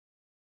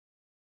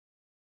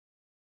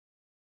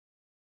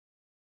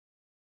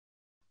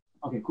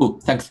Okay, cool.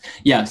 Thanks.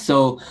 Yeah.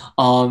 So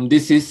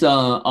this is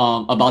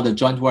about the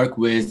joint work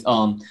with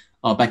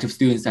batch of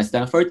students at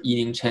Stanford,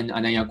 Yining Chen,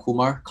 Ananya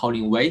Kumar,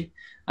 Colin Wei,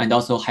 and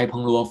also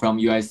Haipeng Luo from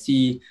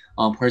USC,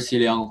 Percy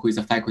Liang, who is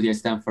a faculty at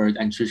Stanford,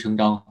 and Zhicheng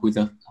Gang, who is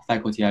a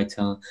faculty at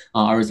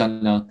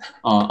Arizona,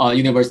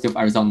 University of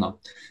Arizona.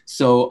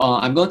 So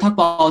I'm going to talk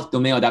about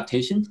domain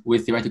adaptation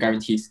with theoretical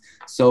guarantees.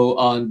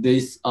 So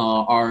these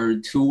are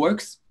two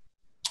works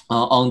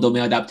on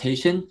domain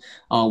adaptation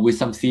with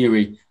some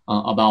theory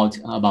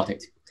about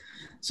it.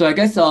 So I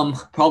guess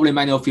probably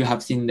many of you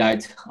have seen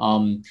that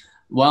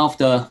one of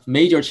the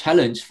major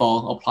challenge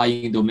for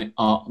applying domain,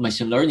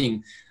 machine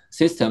learning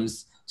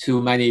systems to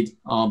many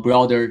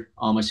broader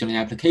machine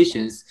learning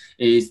applications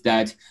is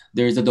that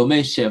there is a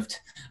domain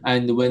shift.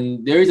 And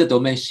when there is a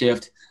domain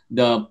shift,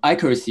 the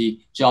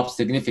accuracy drops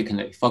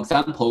significantly. For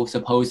example,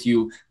 suppose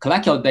you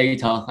collect your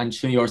data and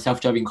train your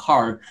self-driving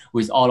car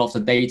with all of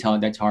the data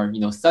that are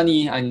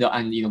sunny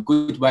and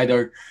good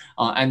weather,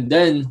 and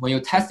then when you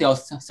test your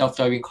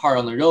self-driving car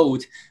on the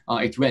road,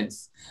 it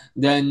rains.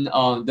 Then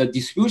the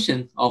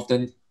distribution of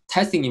the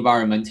testing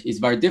environment is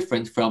very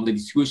different from the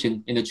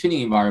distribution in the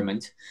training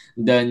environment.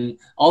 Then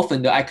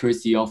often the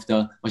accuracy of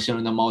the machine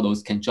learning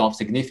models can drop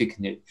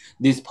significantly.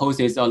 This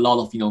poses a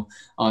lot of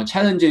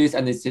challenges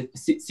and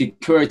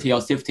security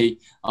or safety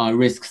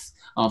risks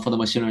for the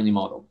machine learning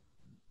model.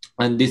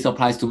 And this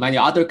applies to many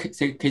other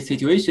case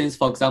situations.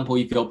 For example,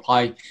 if you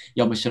apply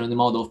your machine learning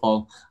model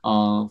for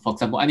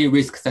example, any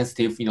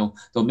risk-sensitive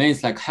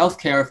domains like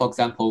healthcare, for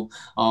example,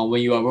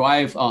 when you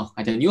arrive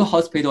at a new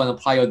hospital and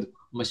apply your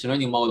machine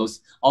learning models,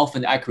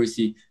 often the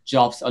accuracy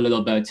drops a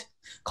little bit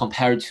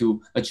compared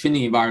to a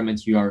training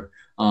environment you are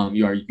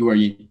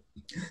in.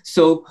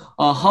 So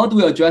how do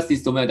we address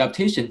this domain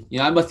adaptation?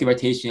 I'm a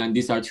theoretician, and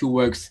these are two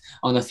works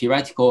on the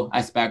theoretical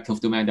aspect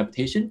of domain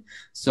adaptation.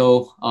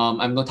 So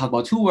I'm going to talk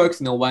about two works.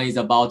 One is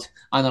about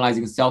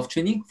analyzing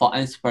self-training for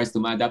unsupervised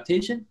domain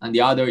adaptation, and the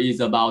other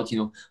is about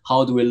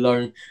how do we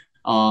learn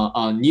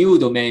new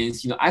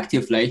domains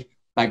actively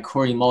by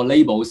querying more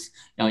labels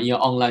in an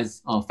online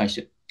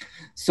fashion.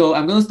 So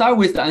I'm going to start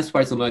with the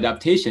unsupervised domain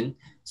adaptation.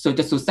 So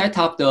just to set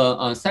up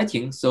the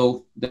setting,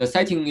 so the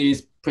setting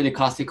is pretty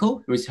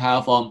classical. We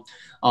have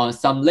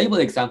some label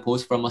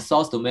examples from a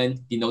source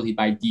domain denoted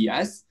by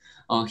DS.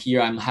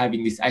 Here I'm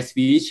having this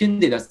SVE chain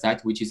data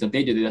set, which is a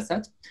data data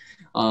set.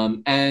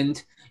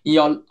 And in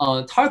your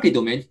target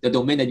domain, the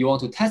domain that you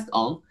want to test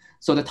on,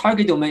 so the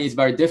target domain is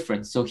very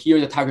different. So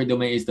here the target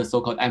domain is the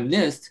so-called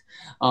MNIST.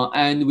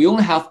 And we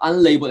only have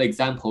unlabeled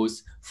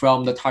examples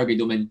from the target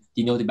domain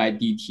denoted by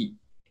DT.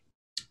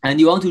 And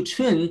you want to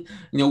train,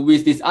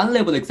 with these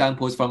unlabeled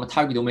examples from a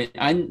target domain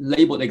and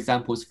labeled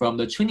examples from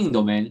the training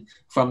domain,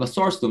 from the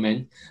source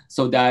domain,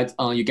 so that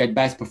you get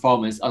best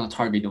performance on the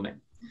target domain.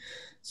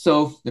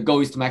 So the goal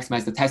is to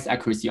maximize the test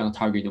accuracy on the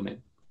target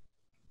domain.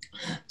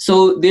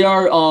 So there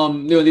are,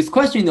 this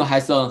question,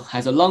 has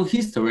a long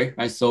history,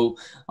 right? So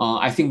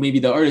I think maybe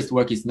the earliest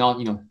work is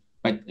not,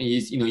 but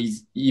is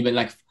even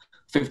like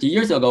 50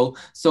 years ago.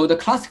 So the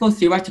classical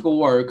theoretical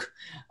work,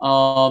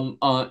 one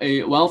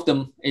of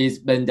them is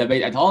Ben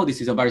David et al.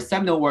 This is a very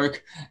seminal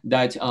work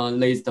that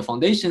lays the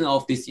foundation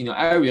of this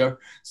area.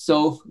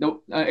 So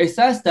it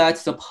says that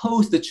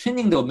suppose the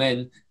training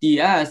domain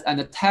DS and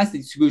the test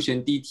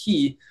distribution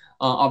DT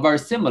are very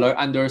similar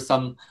under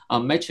some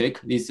metric.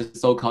 This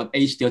is so-called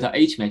H delta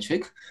H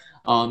metric.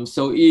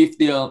 So if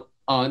they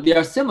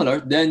are similar,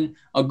 then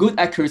a good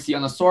accuracy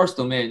on the source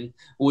domain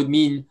would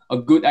mean a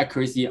good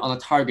accuracy on a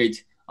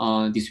target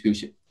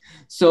distribution.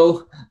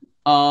 So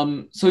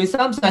in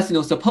some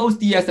sense, suppose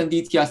DS and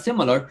DT are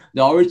similar,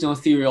 the original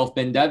theory of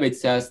Ben David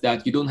says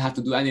that you don't have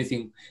to do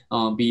anything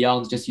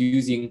beyond just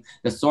using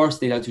the source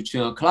data to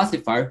train a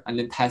classifier and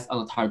then test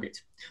on a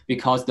target,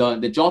 because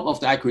the drop of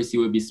the accuracy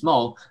will be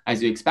small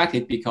as you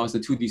expected because the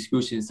two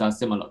distributions are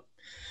similar.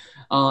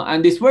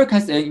 And this work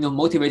has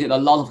motivated a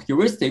lot of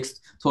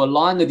heuristics to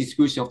align the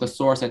distribution of the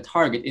source and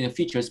target in a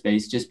feature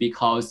space, just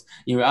because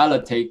in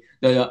reality,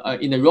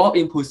 in the raw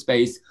input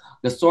space,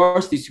 the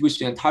source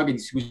distribution and target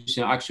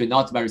distribution are actually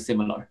not very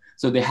similar.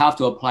 So they have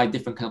to apply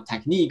different kind of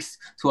techniques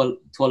to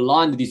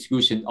align the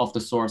distribution of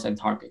the source and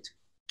target.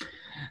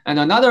 And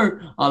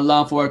another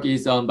line of work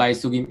is by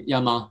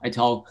Sugiyama et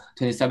al.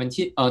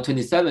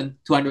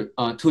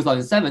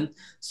 2007.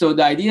 So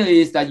the idea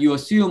is that you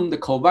assume the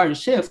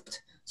covariance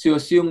shift. So you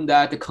assume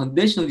that the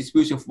conditional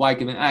distribution of y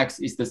given x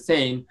is the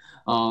same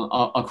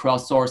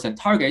across source and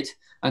target.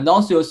 And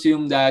also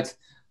assume that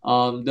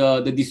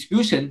the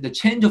distribution, the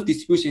change of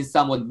distribution is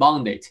somewhat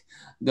bounded.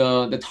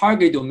 The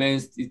target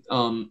domain's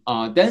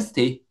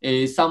density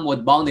is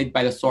somewhat bounded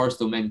by the source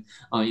domain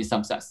in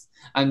some sense.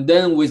 And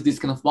then with this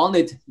kind of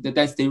bounded the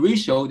density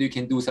ratio, you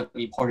can do some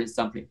important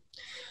sampling.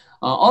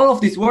 All of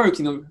this work,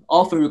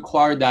 often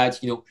require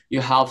that you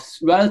have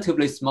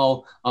relatively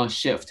small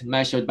shift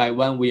measured by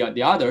one way or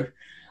the other.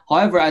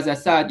 However, as I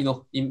said,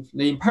 in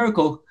the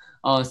empirical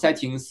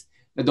settings,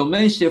 the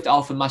domain shift are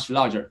often much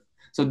larger.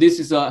 So this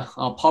is a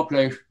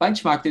popular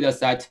benchmark data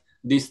set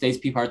these days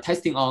people are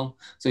testing on.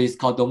 So it's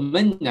called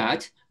domain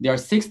net. There are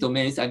 6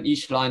 domains, and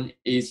each line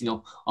is,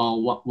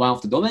 one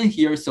of the domain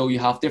here. So you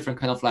have different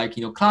kind of like,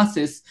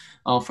 classes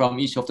from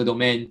each of the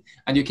domain.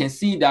 And you can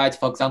see that,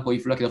 for example,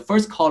 if you look at the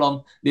first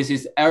column, this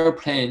is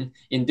airplane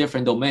in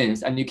different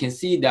domains. And you can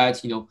see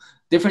that,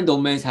 different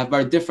domains have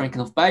very different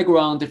kind of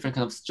background, different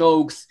kind of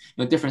strokes,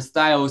 different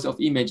styles of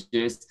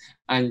images.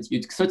 And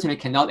you certainly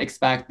cannot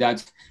expect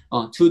that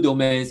 2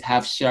 domains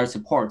have shared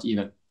support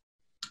even.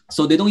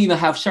 So they don't even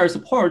have shared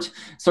support.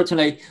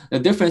 Certainly, the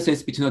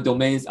differences between the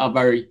domains are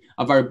very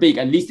big,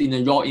 at least in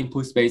the raw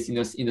input space in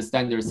the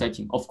standard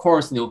setting. Of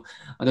course,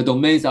 the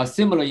domains are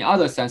similar in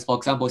other sense. For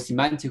example,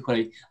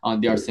 semantically,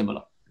 they are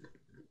similar.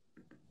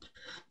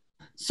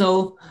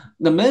 So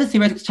the main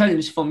theoretical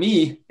challenge for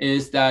me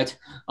is that,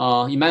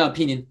 in my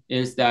opinion,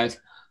 is that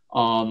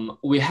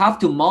we have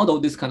to model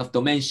this kind of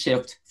domain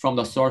shift from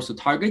the source to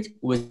target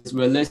with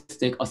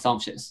realistic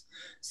assumptions.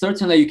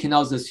 Certainly, you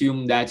cannot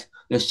assume that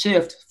the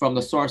shift from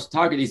the source to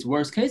target is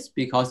worst case,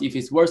 because if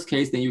it's worst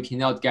case, then you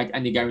cannot get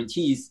any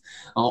guarantees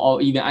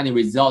or even any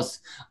results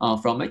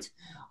from it.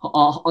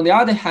 On the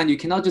other hand, you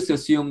cannot just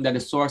assume that the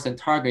source and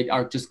target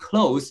are just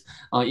close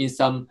in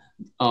some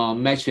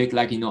metric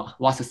like,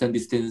 what's the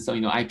distance or,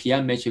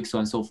 IPM metric, so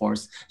on and so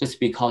forth, just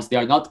because they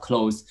are not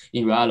close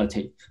in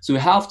reality. So we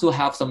have to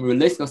have some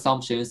realistic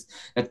assumptions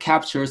that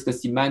captures the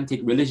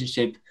semantic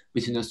relationship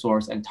between the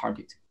source and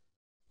target.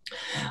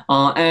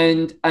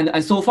 And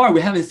so far, we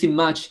haven't seen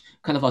much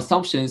kind of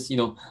assumptions,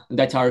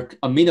 that are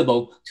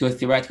amenable to a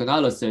theoretical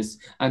analysis.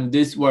 And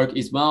this work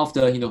is one of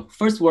the,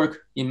 first work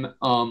in,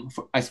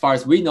 as far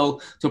as we know,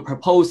 to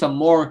propose some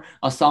more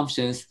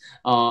assumptions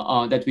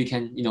that we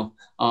can,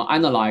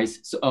 analyze,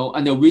 so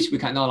under which we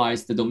can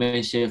analyze the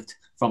domain shift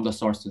from the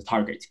source to the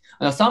target.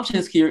 And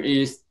assumptions here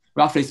is,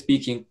 roughly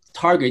speaking,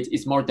 target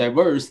is more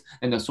diverse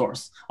than the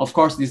source. Of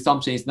course, this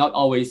assumption is not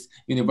always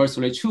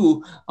universally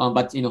true,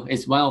 but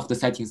it's one of the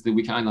settings that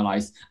we can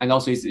analyze, and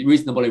also it's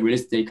reasonably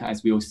realistic,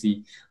 as we will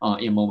see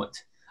in a moment.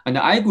 And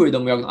the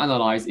algorithm we are going to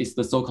analyze is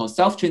the so-called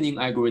self-training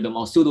algorithm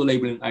or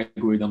pseudo-labeling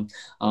algorithm.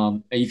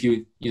 If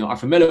you are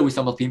familiar with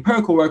some of the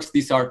empirical works,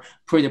 these are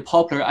pretty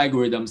popular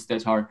algorithms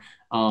that are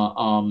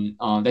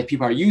that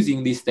people are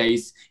using these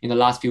days in the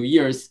last few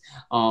years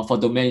for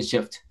domain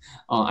shift,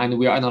 and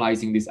we are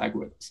analyzing these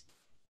algorithms.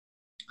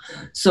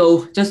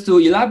 So just to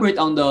elaborate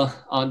on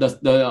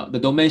the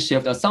domain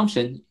shift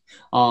assumption,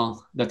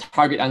 the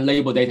target and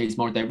label data is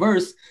more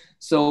diverse.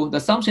 So the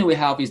assumption we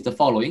have is the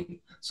following.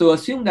 So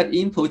assume that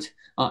input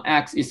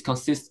X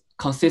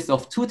consists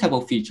of 2 types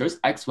of features,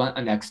 X1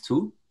 and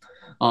X2.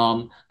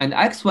 And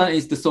X1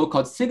 is the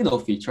so-called signal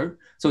feature.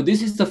 So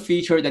this is the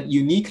feature that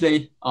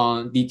uniquely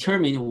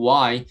determines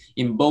Y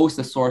in both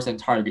the source and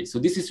target. So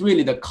this is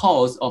really the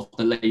cause of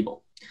the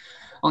label.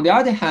 On the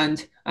other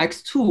hand,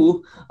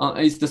 X2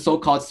 is the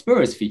so-called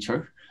spurious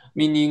feature,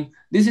 meaning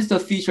this is the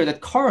feature that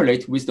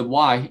correlates with the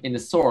Y in the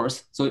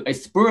source. So it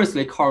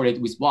spuriously correlates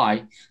with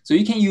Y. So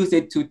you can use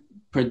it to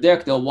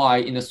predict the Y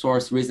in the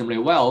source reasonably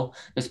well,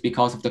 just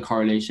because of the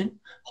correlation.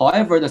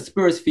 However, the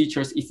spurious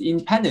features is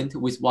independent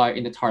with Y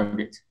in the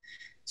target.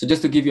 So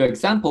just to give you an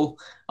example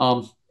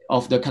of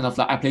the kind of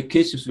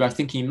applications we are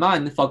thinking in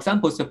mind, for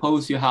example,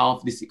 suppose you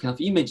have this kind of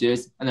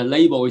images and the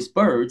label is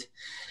bird,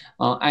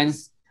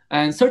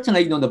 and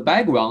certainly, the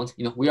background,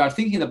 we are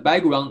thinking the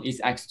background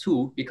is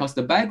X2 because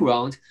the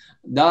background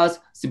does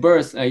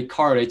spuriously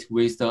correlate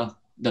with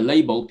the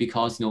label,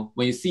 because,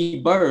 when you see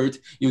bird,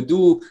 you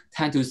do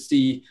tend to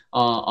see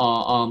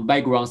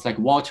backgrounds like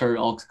water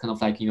or kind of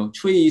like,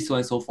 trees, so on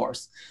and so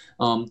forth.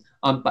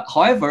 But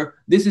however,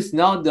 this is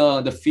not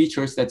the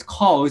features that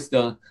cause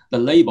the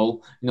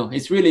label.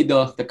 It's really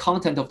the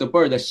content of the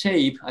bird, the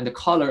shape and the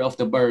color of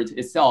the bird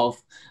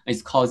itself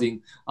is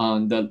causing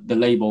the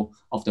label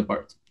of the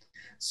bird.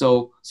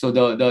 So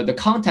the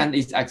content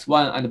is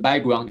X1 and the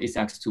background is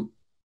X2.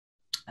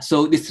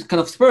 So this kind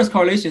of spurious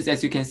correlations,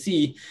 as you can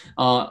see,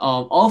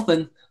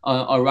 often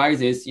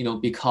arises,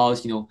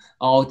 because,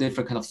 all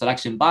different kind of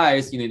selection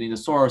bias, in the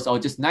source, or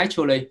just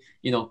naturally,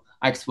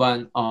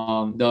 X1,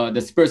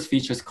 the spurious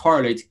features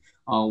correlate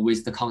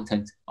with the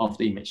content of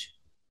the image.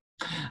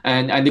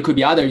 And there could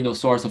be other,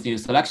 source of,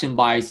 selection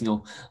bias,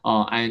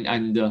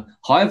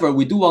 however,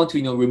 we do want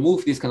to,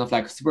 remove these kind of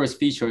like spurious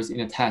features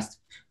in a test,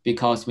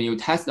 because when you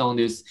test on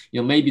this,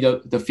 maybe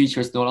the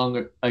features no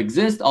longer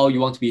exist, or you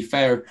want to be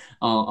fair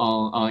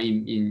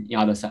in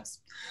other sense.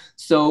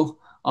 So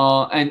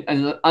and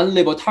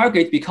unlabeled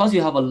target, because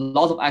you have a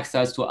lot of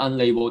access to a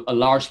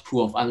large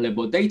pool of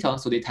unlabeled data,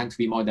 so they tend to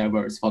be more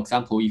diverse. For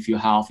example, if you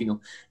have,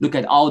 look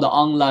at all the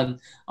online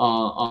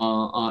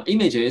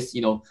images,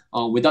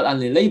 without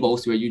any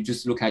labels, where you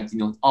just look at,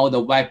 all the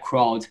web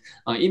crawled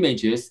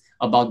images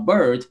about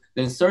bird,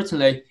 then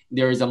certainly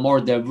there is a more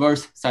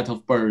diverse set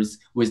of birds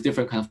with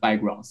different kind of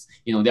backgrounds.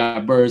 There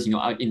are birds,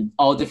 in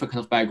all different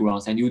kind of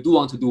backgrounds, and you do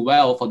want to do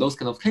well for those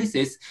kind of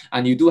cases,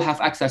 and you do have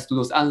access to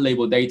those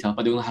unlabeled data,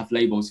 but you don't have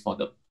labels for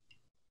them.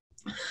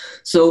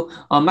 So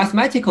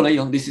mathematically,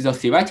 this is a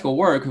theoretical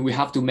work. We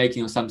have to make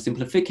some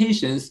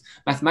simplifications.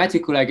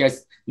 Mathematically, I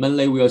guess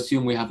mainly we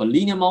assume we have a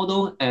linear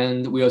model,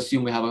 and we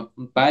assume we have a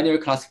binary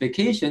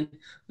classification.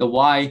 The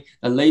y,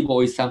 the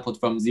label is sampled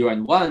from 0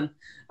 and 1.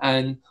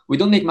 And we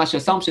don't make much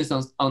assumptions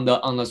on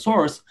the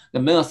source. The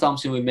main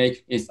assumption we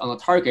make is on the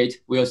target.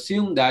 We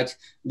assume that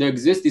there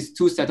exists these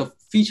two set of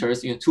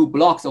features, two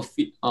blocks of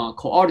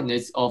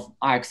coordinates of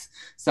x,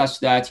 such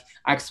that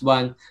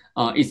x1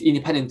 is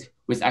independent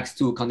with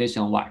x2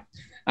 condition on y.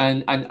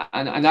 And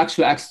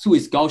actually x2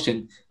 is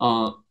Gaussian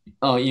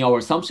in our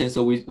assumption.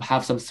 So we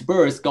have some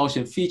spurious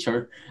Gaussian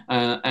feature.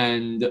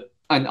 And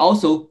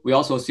also, we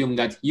also assume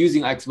that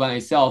using x1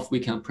 itself,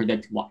 we can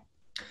predict y.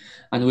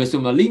 And we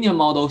assume a linear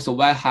model, so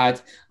y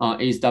hat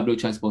is W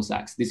transpose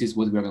x. This is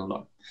what we're going to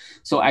learn.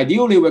 So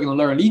ideally, we're going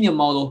to learn a linear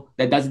model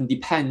that doesn't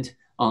depend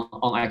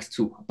on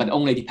x2, but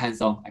only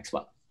depends on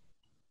x1.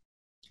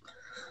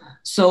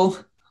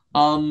 So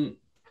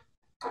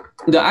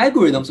the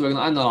algorithms we're going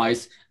to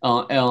analyze,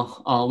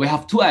 we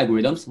have two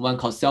algorithms, one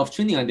called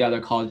self-training and the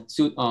other called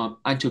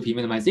entropy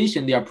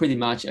minimization. They are pretty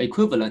much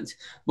equivalent.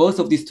 Both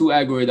of these two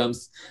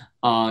algorithms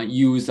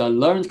use a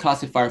learned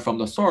classifier from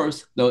the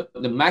source. The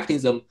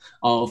mechanism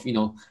of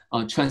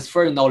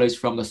transferring knowledge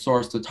from the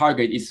source to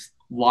target is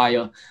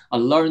via a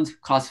learned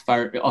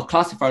classifier, a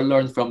classifier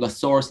learned from the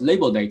source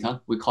label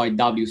data. We call it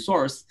W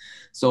source.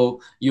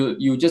 So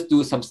you just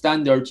do some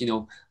standard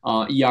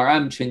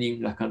ERM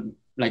training,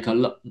 like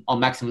a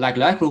maximum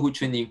likelihood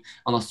training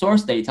on the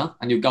source data,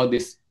 and you got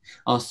this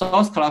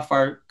source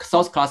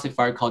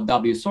classifier called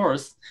W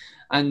source.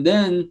 And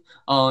then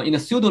in a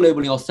pseudo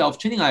labeling or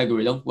self-training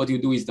algorithm, what you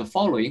do is the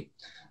following.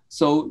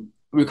 So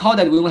recall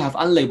that we only have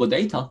unlabeled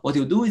data. What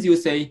you do is you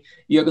say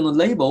you're going to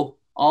label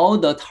all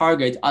the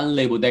target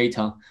unlabeled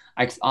data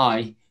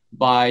xi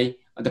by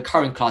the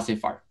current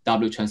classifier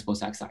W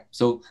transpose xi.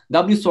 So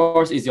W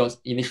source is your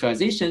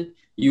initialization.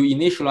 You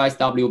initialize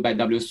W by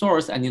W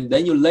source, and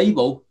then you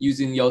label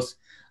using your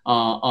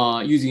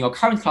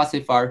current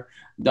classifier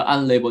the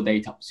unlabeled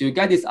data. So you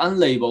get these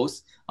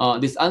unlabels,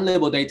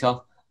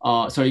 data.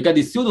 You get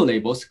these pseudo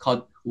labels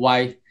called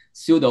Y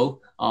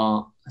pseudo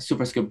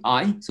superscript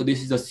I. So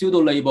this is a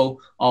pseudo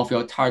label of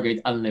your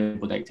target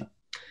unlabeled data.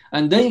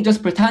 And then you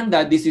just pretend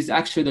that this is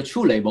actually the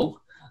true label.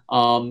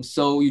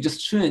 So you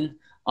just train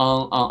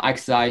on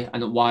xi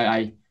and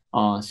yi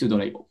pseudo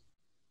label.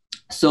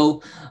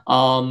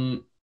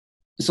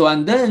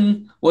 And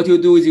then what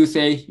you do is you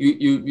say,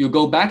 you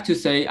go back to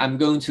say, I'm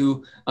going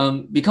to,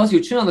 because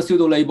you train on the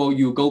pseudo label,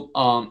 you go,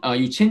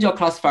 you change your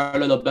classifier a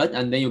little bit,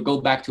 and then you go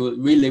back to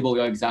relabel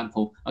your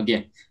example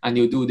again. And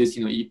you do this,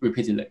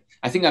 repeatedly.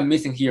 I think I'm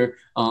missing here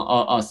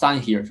a sign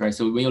here, right?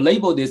 So when you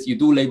label this, you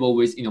do label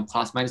with,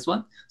 plus minus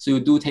one. So you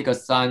do take a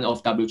sign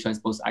of W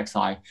transpose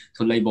xi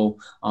to label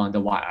the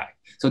yi.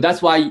 So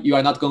that's why you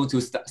are not going to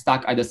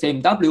stack at the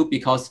same W,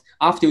 because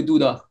after you do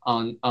the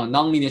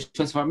nonlinear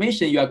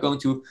transformation, you are going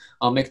to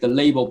make the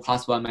label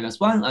plus one minus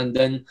one. And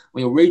then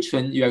when you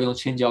retrain, you are going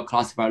to change your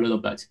classifier a little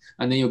bit.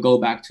 And then you go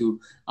back to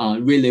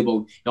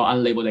relabel your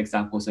unlabeled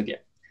examples again.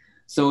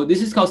 So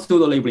this is called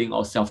pseudo labeling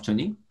or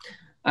self-training.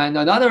 And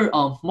another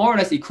more or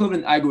less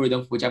equivalent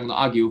algorithm, which I'm going to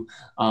argue,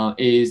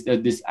 is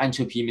this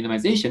entropy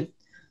minimization.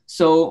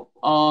 So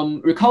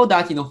recall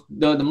that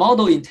the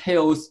model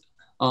entails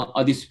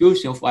a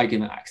distribution of y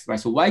given x, right?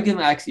 So y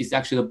given x is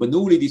actually the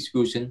Bernoulli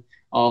distribution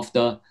of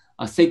the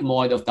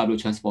sigmoid of W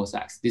transpose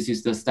x. This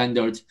is the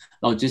standard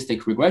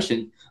logistic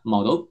regression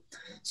model.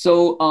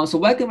 So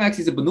y given x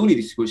is a Bernoulli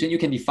distribution. You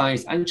can define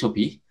its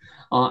entropy,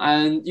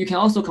 and you can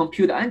also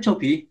compute the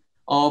entropy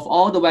of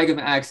all the y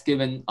given x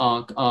given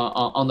on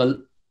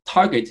the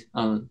target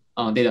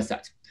data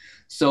set.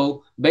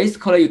 So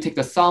basically, you take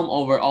the sum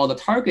over all the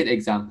target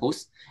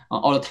examples,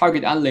 all the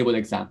target unlabeled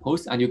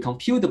examples, and you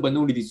compute the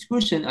Bernoulli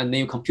distribution, and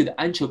then you compute the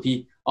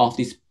entropy of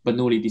this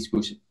Bernoulli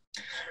distribution,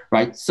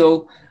 right?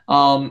 So,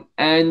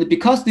 and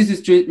because this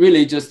is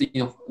really just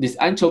this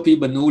entropy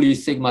Bernoulli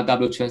sigma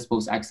W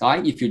transpose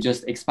xi, if you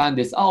just expand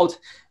this out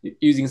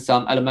using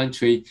some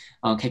elementary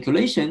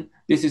calculation,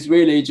 this is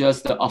really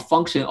just a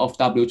function of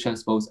W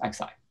transpose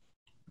xi.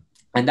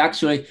 And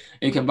actually,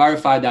 you can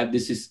verify that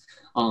this is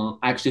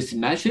actually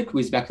symmetric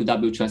with respect to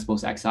W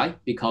transpose xi,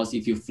 because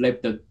if you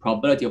flip the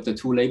probability of the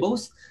two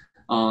labels,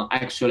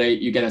 actually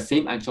you get the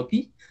same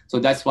entropy. So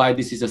that's why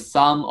this is a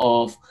sum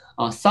of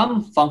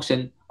some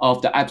function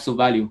of the absolute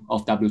value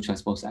of W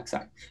transpose xi.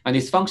 And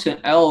this function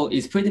L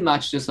is pretty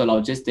much just a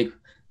logistic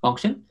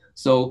function.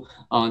 So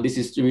this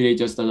is really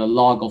just the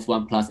log of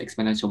 1 plus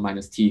exponential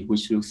minus t,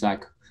 which looks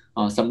like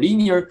some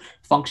linear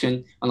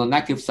function on the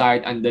negative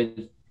side, and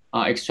then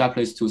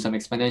extrapolates to some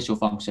exponential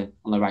function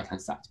on the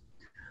right-hand side.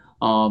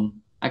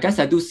 I guess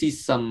I do see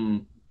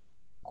some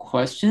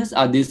questions.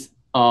 Are these,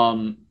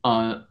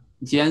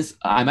 Jens,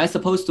 am I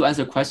supposed to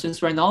answer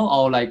questions right now,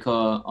 or like,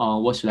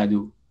 what should I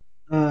do?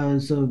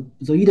 So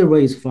either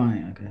way is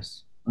fine, I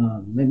guess.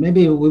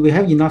 Maybe we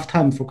have enough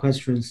time for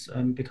questions,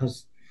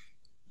 because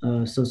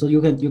so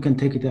you can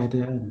take it at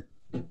the end.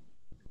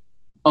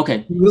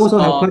 Okay. We also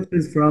have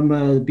questions from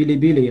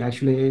Bilibili.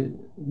 Actually,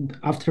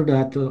 after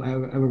that,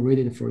 I will read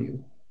it for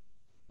you.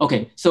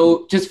 Okay,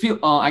 so just feel,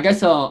 I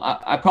guess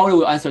I probably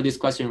will answer this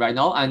question right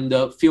now, and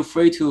feel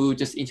free to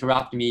just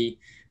interrupt me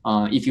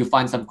if you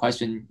find some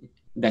question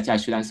that I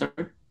should answer.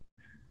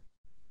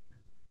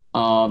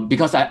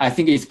 Because I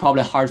think it's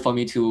probably hard for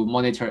me to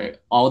monitor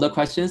all the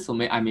questions, so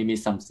I may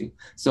miss something.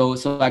 So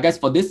I guess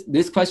for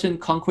this question,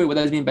 concrete, what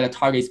does it mean by the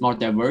target is more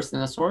diverse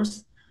than the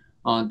source?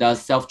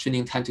 Does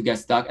self-training tend to get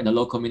stuck at the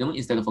local minimum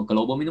instead of a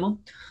global minimum?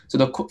 So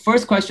the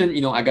first question,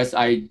 I guess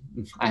I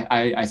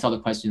saw the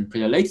question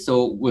pretty late,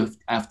 so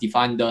I've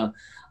defined the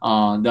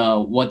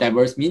what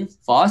diverse means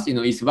for us.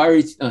 It's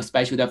very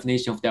special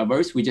definition of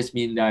diverse. We just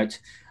mean that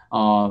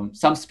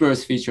some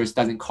spurious features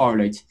doesn't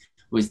correlate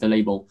with the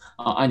label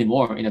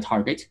anymore in the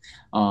target.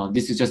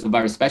 This is just a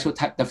very special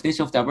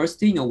definition of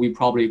diversity. We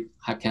probably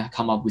can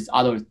come up with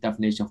other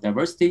definition of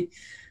diversity.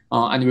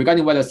 And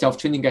regarding whether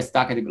self-training gets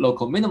stuck at the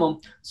local minimum,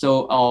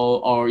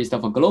 or instead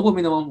of a global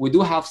minimum, we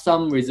do have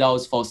some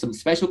results for some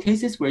special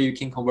cases where you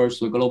can converge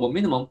to a global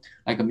minimum,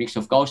 like a mixture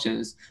of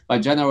Gaussians.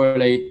 But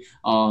generally,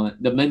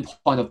 the main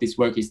point of this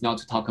work is not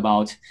to talk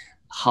about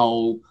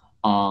how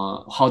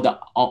the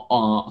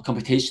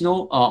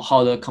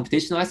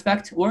computational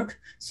aspect work.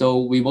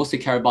 So we mostly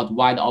care about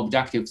why the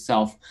objective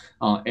self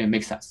it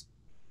makes sense.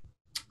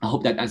 I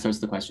hope that answers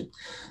the question.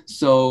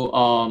 So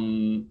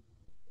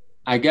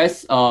I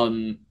guess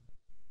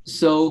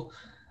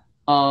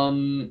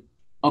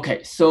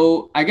okay.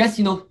 So I guess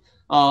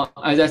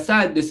as I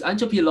said, this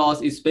entropy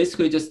loss is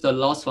basically just the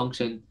loss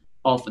function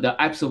of the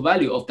absolute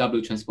value of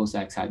W transpose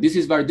Xi. This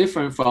is very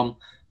different from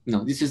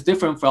this is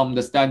different from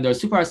the standard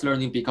supervised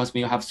learning, because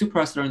when you have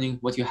supervised learning,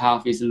 what you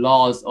have is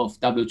loss of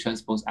W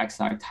transpose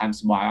Xi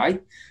times Yi.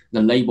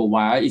 The label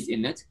Yi is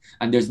in it,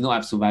 and there's no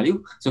absolute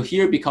value. So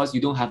here, because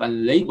you don't have any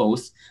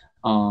labels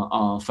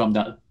from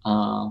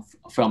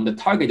the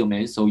target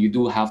domain, so you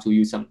do have to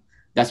use some.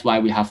 That's why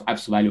we have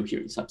absolute value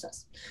here in some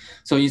sense.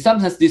 So in some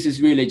sense, this is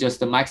really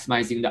just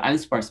maximizing the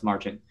unsparse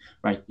margin,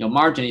 right? Your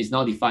margin is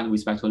not defined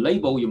with respect to a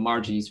label. Your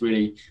margin is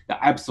really the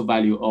absolute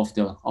value of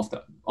the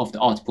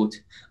output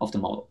of the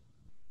model.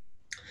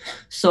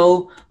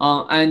 So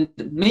and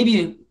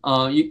maybe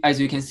as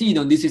you can see,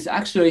 this is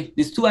actually,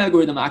 these two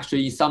algorithms are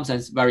actually in some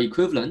sense very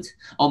equivalent,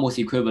 almost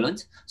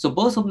equivalent. So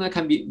both of them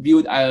can be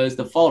viewed as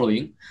the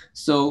following.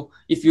 So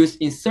if you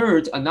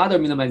insert another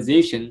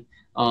minimization,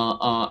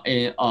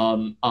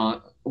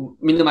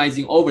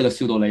 minimizing over the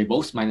pseudo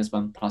labels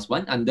 -1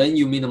 +1, and then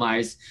you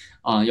minimize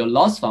your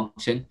loss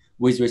function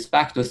with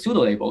respect to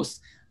pseudo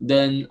labels,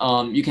 then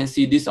you can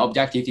see this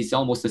objective is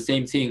almost the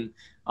same thing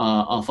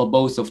for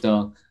both of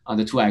the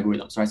two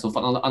algorithms, right? So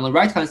on the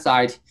right-hand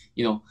side,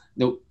 to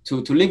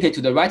link it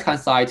to the right-hand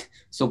side,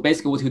 so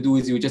basically what you do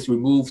is you just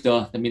remove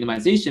the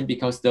minimization,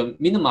 because the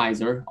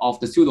minimizer of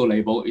the pseudo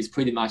label is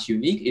pretty much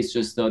unique. It's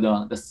just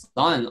the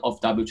sign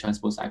of W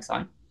transpose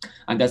Xi.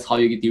 And that's how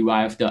you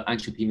derive the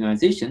entropy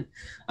minimization.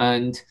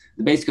 And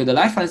basically the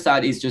left-hand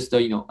side is just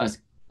as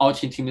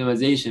alternative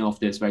minimization of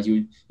this, right?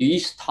 You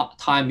each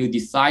time you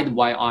decide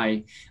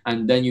Yi,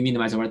 and then you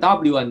minimize over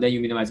W, and then you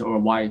minimize over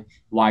Y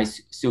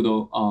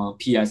pseudo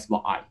PS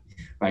Y,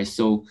 right?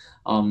 So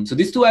so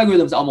these two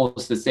algorithms are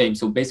almost the same.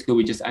 So basically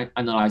we just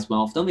analyze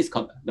one of them. It's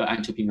called the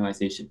entropy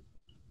minimization.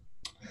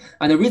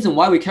 And the reason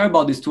why we care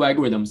about these two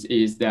algorithms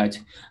is that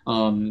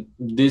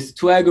these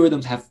two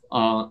algorithms have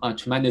a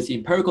tremendous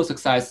empirical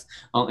success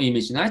on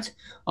ImageNet.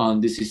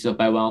 This is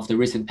by one of the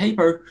recent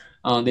paper.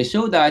 They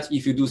show that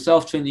if you do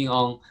self-training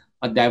on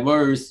a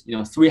diverse,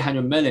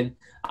 300 million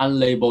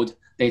unlabeled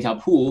data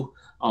pool,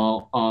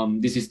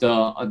 this is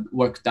the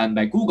work done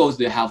by Google. So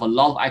they have a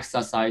lot of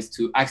access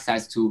to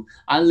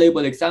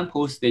unlabeled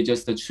examples. They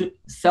just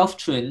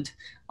self-trained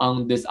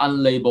on this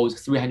unlabeled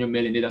 300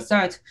 million data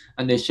set,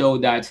 and they show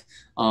that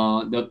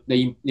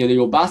the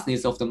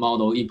robustness of the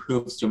model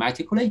improves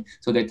dramatically.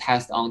 So they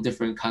test on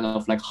different kind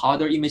of like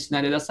harder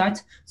ImageNet data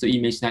set, so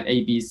ImageNet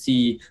A, B,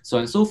 C, so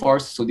on and so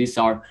forth. So these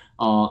are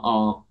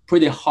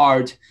pretty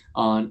hard,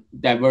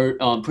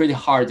 pretty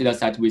hard data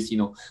set with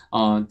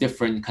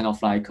different kind of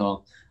like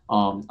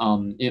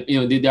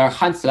they are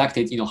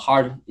hand-selected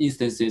hard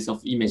instances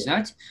of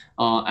ImageNet,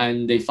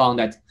 and they found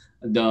that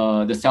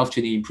the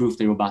self-training improved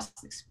the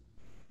robustness.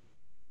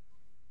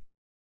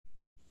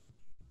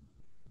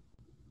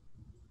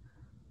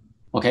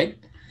 Okay.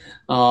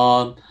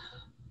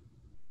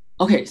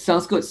 Okay,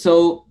 sounds good.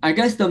 So I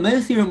guess the main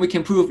theorem we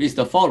can prove is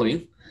the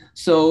following.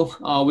 So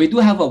we do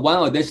have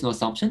one additional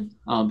assumption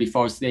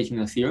before stating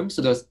the theorem.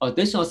 So the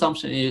additional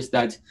assumption is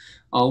that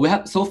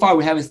so far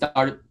we haven't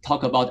started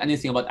talk about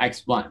anything about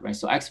x1, right?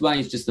 So x1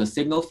 is just a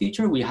signal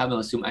feature. We haven't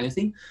assumed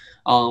anything.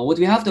 What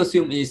we have to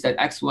assume is that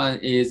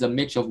x1 is a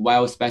mixture of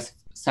well-specified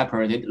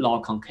separated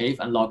log concave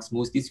and log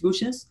smooth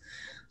distributions.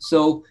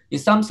 So in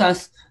some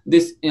sense,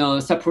 this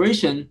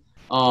separation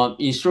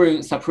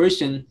ensuring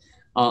separation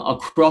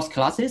across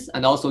classes,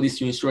 and also this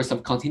to ensure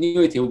some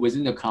continuity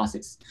within the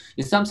classes.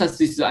 In some sense,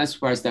 this is an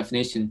unsupervised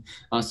definition,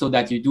 so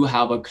that you do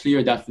have a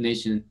clear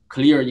definition,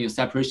 clear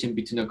separation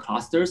between the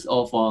clusters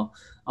of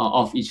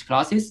each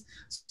classes,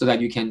 so that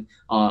you can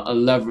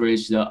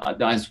leverage the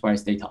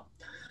unsupervised data.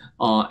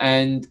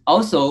 And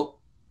also,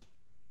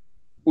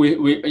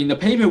 we in the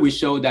paper, we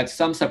show that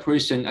some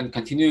separation and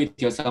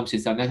continuity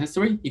assumptions are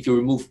necessary. If you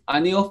remove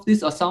any of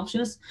these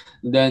assumptions,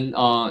 then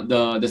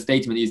the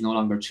statement is no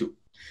longer true.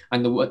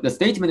 And the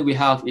statement we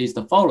have is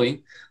the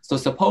following. So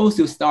suppose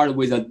you start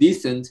with a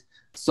decent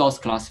source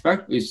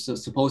classifier, which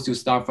suppose you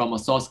start from a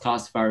source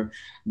classifier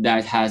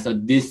that has a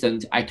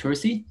decent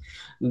accuracy.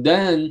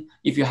 Then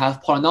if you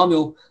have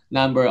polynomial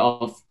number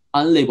of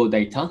unlabeled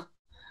data,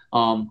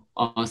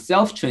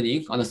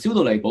 self-training on the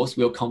pseudo labels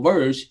will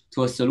converge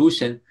to a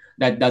solution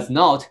that does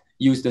not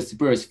use the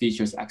spurious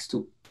features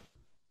x2.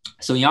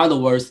 So in other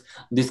words,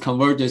 this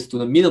converges to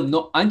the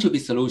minimum entropy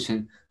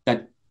solution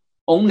that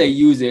only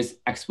uses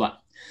x1.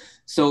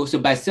 So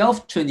by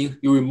self-training,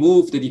 you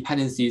remove the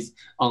dependencies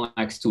on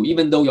x2,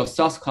 even though your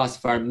source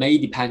classifier may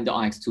depend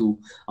on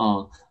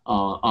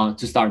x2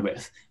 to start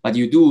with, but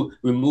you do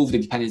remove the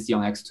dependency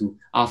on x2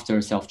 after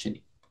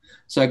self-training.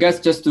 So I guess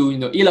just to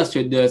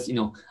illustrate this,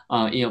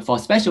 for a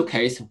special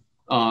case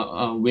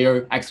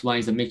where x1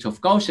 is a mixture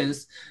of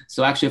Gaussians.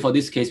 So actually for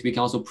this case, we can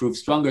also prove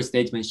stronger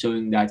statement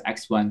showing that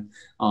x1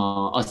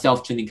 a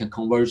self-training can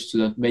converge to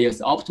the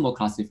Bayes optimal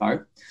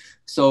classifier.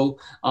 So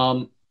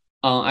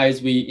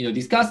as we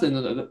discussed,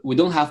 we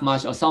don't have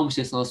much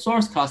assumptions on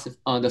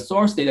the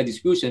source data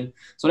distribution.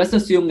 So let's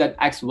assume that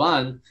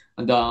x1,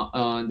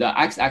 the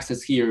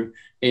x-axis here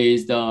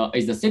is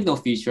the signal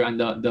feature, and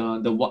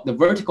the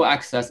vertical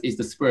axis is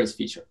the spurious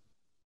feature,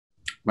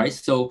 right?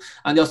 So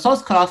and the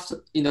source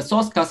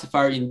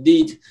classifier,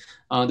 indeed,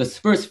 the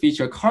spurious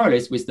feature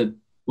correlates with the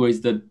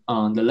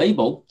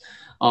label.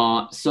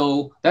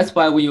 So that's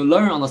why when you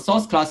learn on the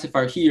source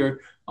classifier here,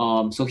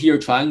 so here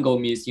triangle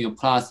means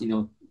plus,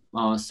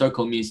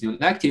 circle means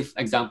negative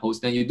examples,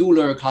 then you do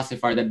learn a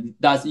classifier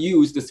that does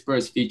use the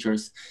spurious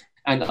features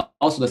and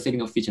also the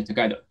signal feature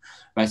together,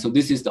 right? So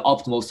this is the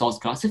optimal source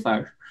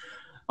classifier.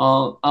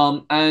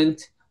 And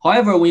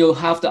however, when you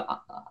have the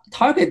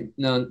target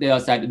data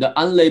set, the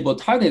unlabeled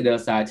target data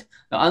set,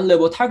 the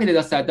unlabeled target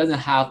data set doesn't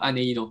have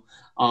any the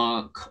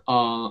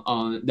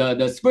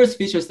spurious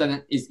features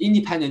that is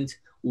independent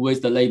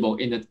with the label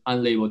in the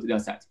unlabeled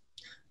data set,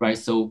 right?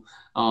 So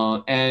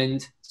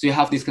and so you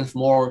have this kind of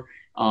more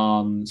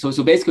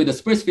so basically the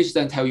spurious features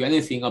don't tell you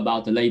anything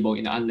about the label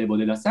in the unlabeled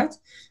data set,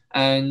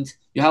 and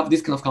you have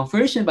this kind of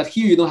configuration, but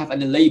here you don't have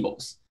any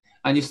labels.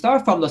 And you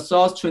start from the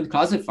source trained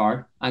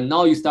classifier, and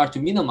now you start to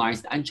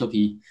minimize the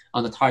entropy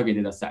on the target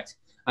data set.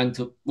 And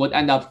what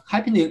end up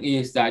happening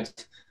is that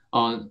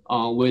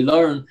we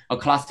learn a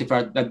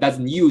classifier that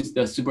doesn't use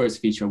the spurious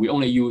feature. We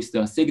only use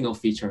the signal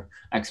feature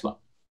x1.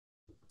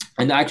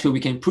 And actually, we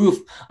can prove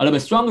a little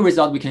bit stronger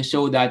result. We can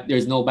show that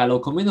there's no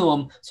bilocal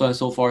minimum, so on and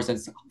so forth, and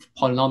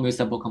polynomial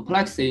sample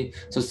complexity.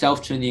 So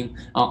self-training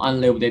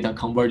unlabeled data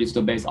converges to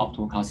the Bayes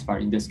optimal classifier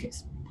in this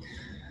case.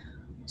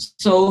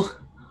 So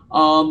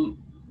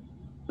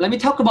let me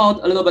talk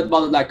about a little bit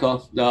about like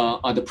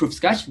the proof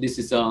sketch. This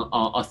is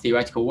a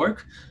theoretical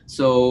work.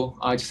 So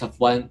I just have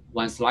one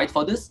slide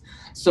for this.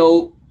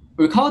 So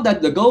recall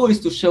that the goal is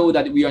to show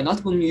that we are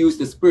not going to use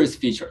the spurious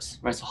features,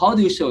 right? So how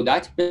do you show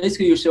that?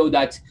 Basically, you show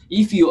that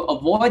if you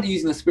avoid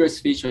using the spurious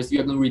features,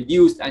 you're going to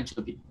reduce the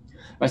entropy,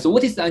 right? So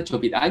what is the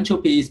entropy? The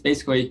entropy is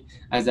basically,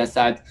 as I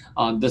said,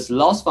 this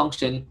loss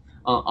function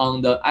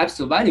on the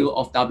absolute value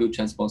of W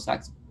transpose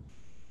X.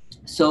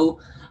 So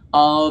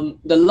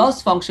the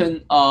loss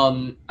function,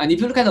 and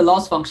if you look at the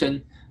loss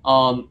function,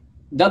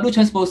 W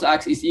transpose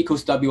X is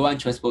equals to W1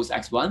 transpose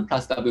X1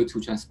 plus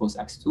W2 transpose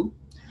X2.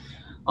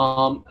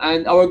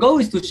 And our goal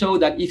is to show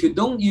that if you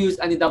don't use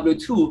any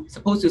W2,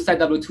 suppose you set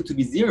W2 to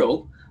be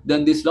 0,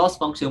 then this loss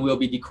function will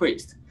be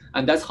decreased.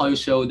 And that's how you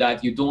show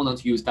that you don't want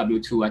to use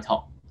W2 at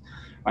all,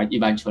 right,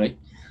 eventually.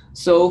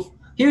 So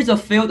here's a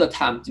failed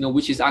attempt,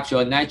 which is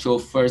actually a natural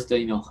first,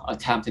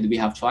 attempt that we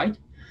have tried.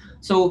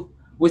 So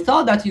we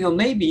thought that,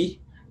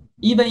 maybe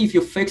even if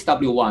you fix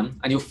W1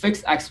 and you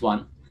fix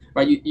X1,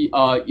 right,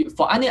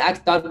 for any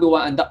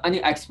W1 and any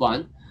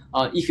X1,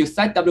 if you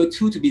set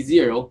W2 to be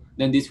 0,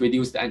 then this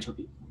reduces the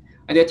entropy.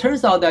 And it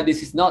turns out that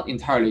this is not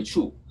entirely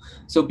true.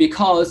 So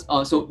because,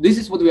 so this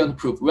is what we want to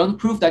prove. We want to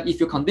prove that if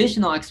you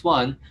condition on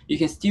X1, you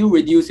can still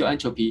reduce your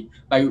entropy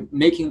by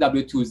making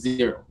W2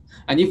 0.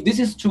 And if this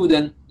is true,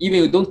 then even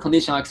if you don't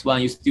condition on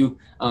X1, you still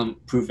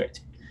prove it.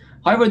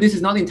 However, this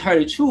is not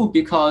entirely true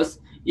because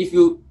if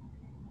you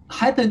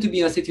happen to be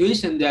in a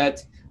situation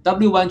that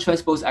W1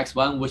 transpose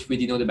X1, which we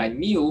denoted by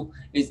mu,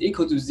 is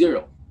equal to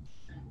 0,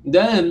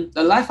 then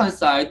the left-hand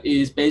side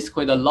is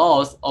basically the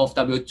loss of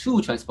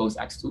W2 transpose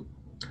X2.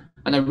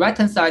 And the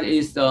right-hand side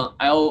is the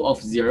L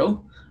of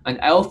 0. And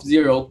L of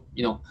 0,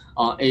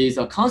 is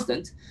a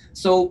constant.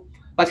 So,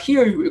 but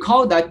here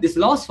recall that this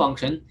loss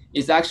function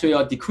is actually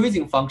a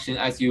decreasing function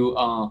as you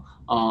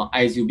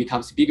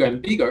become bigger and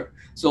bigger.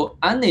 So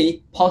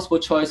any possible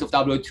choice of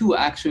W2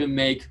 actually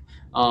make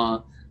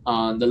the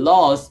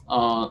loss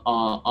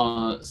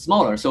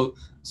smaller.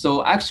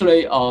 So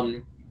actually,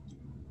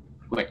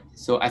 wait,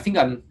 so I think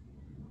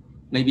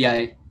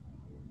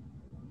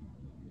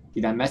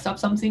did I mess up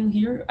something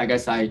here? I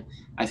guess I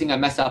think I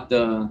messed up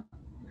the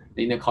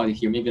inequality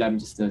here. Maybe let me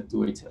just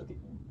do it. Okay.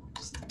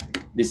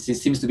 This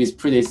seems to be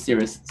pretty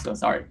serious, so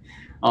sorry.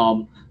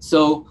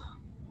 So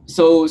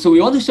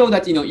we want to show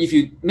that if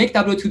you make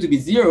W2 to be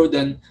 0,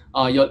 then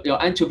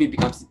your entropy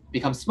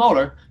becomes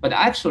smaller. But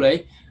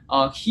actually,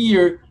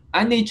 here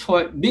any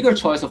bigger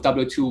choice of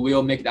W2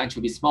 will make the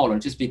entropy smaller,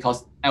 just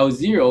because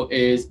L0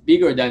 is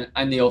bigger than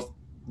any of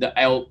the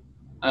L.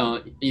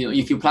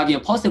 If you plug in a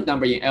positive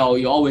number in L,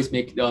 you always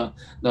make the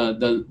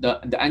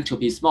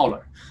entropy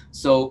smaller.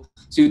 So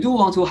you do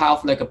want to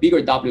have like a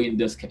bigger W in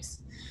this case.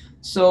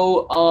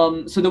 So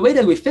the way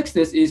that we fix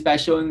this is by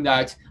showing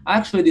that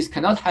actually this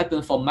cannot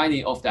happen for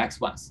many of the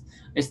x1s.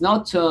 It's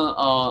not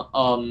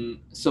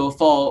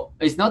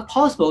it's not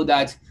possible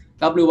that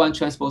W1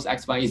 transpose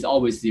x1 is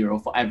always 0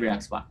 for every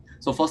x1.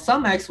 So for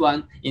some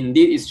x1,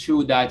 indeed it's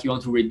true that you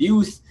want to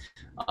reduce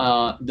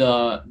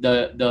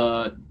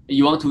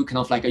you want to kind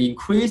of like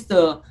increase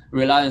the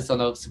reliance on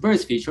the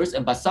spurious features,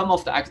 but some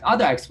of the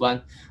other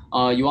x1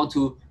 you want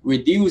to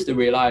reduce the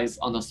reliance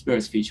on the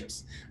spurious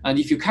features. And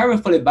if you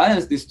carefully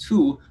balance these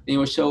two, then you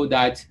will show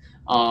that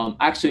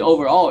actually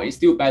overall it's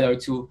still better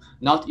to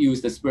not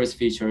use the spurious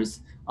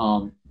features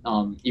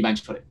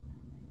eventually.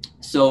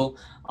 So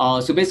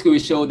basically we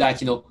show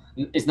that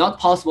it's not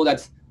possible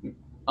that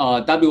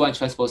W1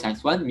 transpose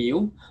x1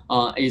 mu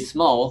is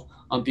small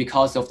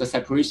because of the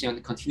separation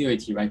and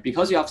continuity, right?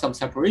 Because you have some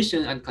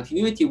separation and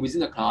continuity within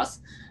the class,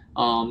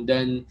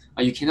 then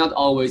you cannot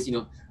always,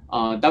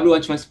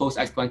 W1 transpose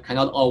x1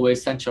 cannot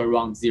always center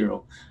around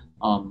 0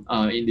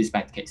 in this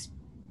bad case.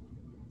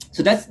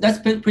 So that's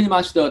pretty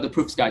much the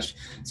proof sketch.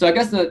 So I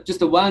guess just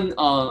the one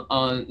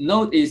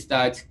note is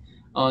that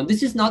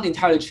this is not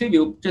entirely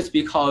trivial, just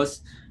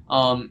because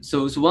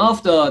so one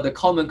of the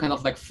common kind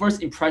of like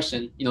first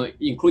impression,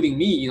 including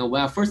me,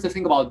 when I first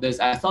think about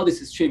this, I thought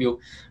this is trivial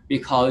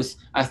because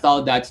I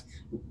thought that,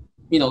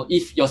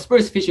 if your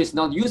spurious feature is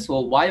not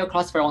useful, why your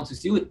classifier wants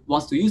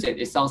to use it?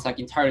 It sounds like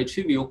entirely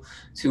trivial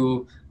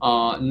to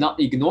not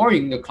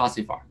ignoring the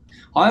classifier.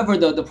 However,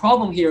 the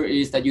problem here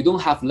is that you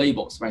don't have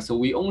labels, right? So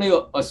we only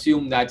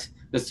assume that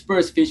the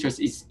spurious features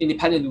is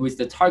independent with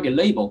the target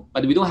label,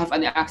 but we don't have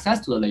any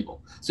access to the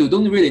label. So you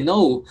don't really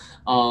know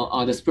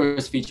the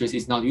spurious features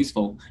is not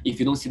useful if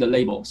you don't see the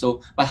label.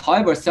 But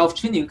however,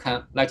 self-training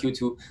can let you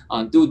to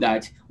do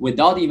that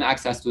without even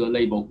access to the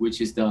label, which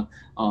is the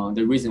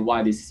reason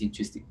why this is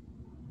interesting.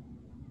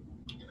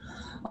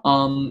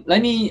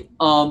 Let me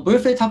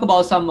briefly talk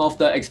about some of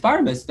the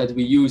experiments that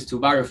we use to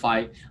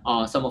verify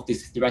some of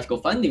these theoretical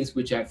findings,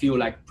 which I feel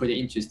like pretty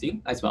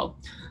interesting as well.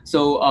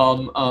 So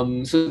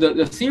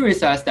the theory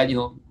says that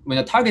when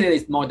the target data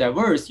is more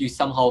diverse, you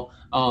somehow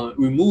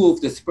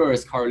remove the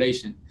spurious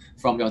correlation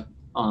from your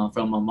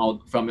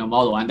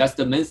model, and that's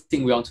the main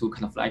thing we want to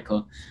kind of like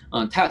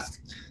test.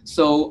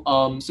 So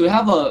we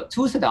have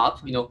two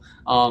setup.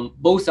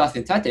 Both are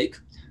synthetic.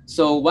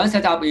 So one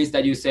setup is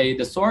that you say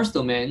the source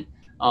domain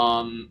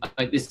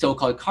is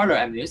so-called color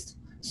amnest.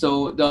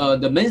 So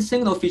the main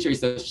signal feature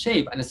is the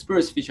shape, and the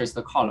spurious feature is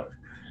the color.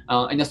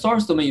 In the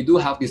source domain, you do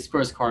have these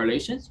spurious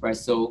correlations, right?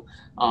 So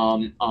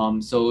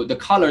the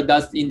color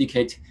does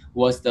indicate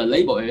what the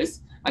label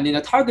is, and in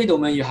the target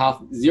domain, you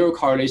have zero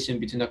correlation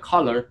between the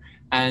color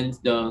and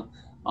the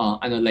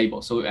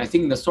label. So I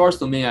think in the source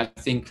domain, I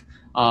think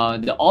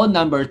the odd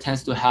number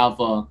tends to have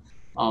a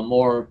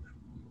more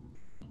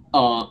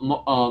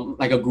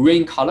like a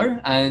green color,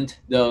 and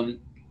the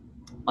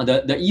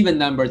even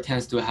number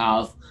tends to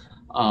have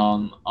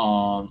a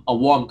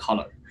warm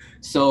color.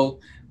 So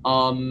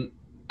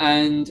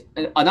and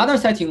another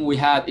setting we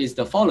have is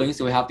the following.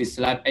 So we have this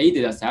slab A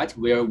data set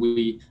where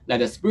we let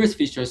the spurious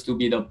features to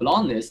be the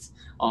blondness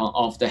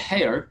of the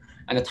hair,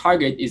 and the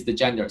target is the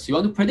gender. So you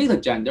want to predict the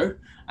gender,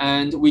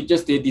 and we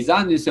just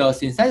designed this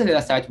synthetic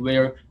data set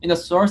where in the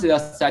source data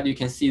set you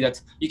can see that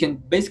you can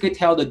basically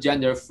tell the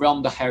gender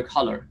from the hair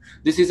color.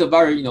 This is a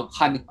very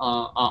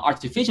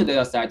artificial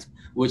data set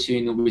which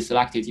we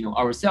selected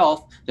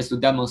ourselves just to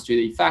demonstrate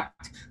the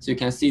effect. So you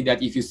can see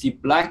that if you see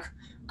black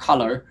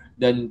color,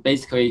 then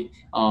basically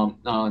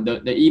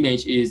the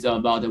image is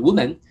about a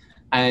woman,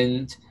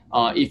 and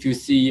if you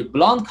see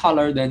blonde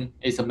color, then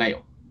it's a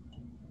male.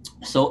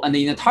 So, and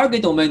in the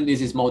target domain,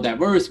 this is more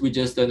diverse. We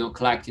just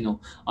collect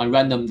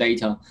random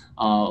data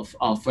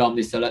from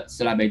the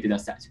syllable data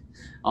set,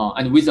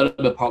 and with a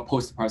little bit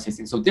post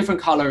processing. So different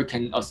color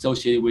can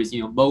associate with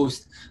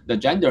both the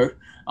gender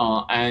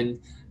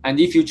and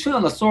if you train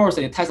on the source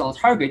and you test on the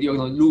target, you're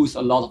going to lose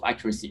a lot of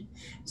accuracy.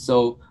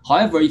 So,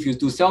 however, if you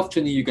do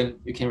self-training, you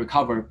can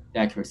recover the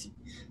accuracy.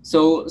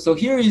 So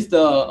here is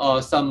the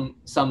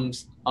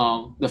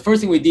the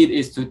first thing we did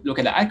is to look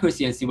at the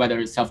accuracy and see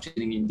whether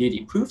self-training indeed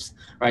improves.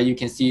 Right? You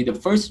can see the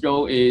first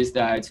row is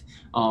that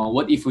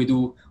what if we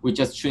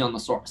just train on the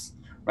source,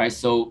 right?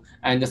 So,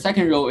 and the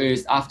second row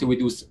is after we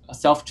do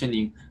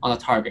self-training on the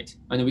target,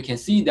 and we can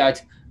see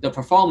that the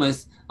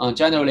performance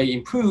generally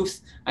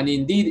improves, and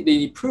indeed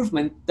the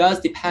improvement does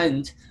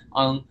depend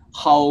on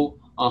how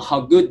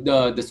good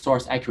the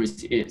source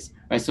accuracy is,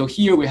 right? So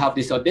here we have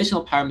this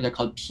additional parameter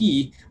called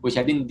P, which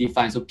I didn't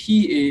define. So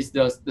P is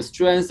the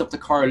strength of the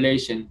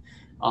correlation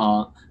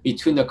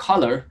between the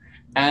color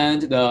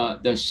and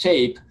the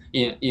shape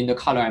in the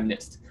color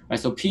MNIST. Right?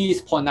 So P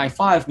is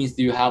 0.95 means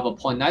you have a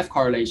 0.9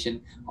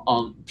 correlation.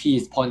 P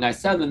is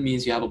 0.97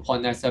 means you have a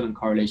 0.97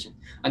 correlation.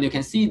 And you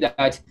can see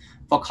that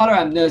for color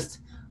MNIST,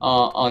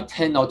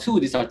 10 or 2,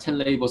 these are 10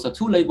 labels or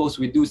 2 labels,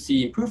 we do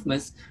see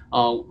improvements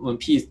when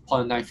P is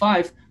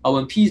 0.95.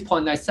 When P is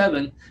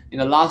 0.97, in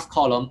the last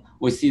column,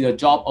 we see the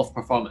drop of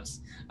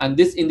performance. And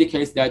this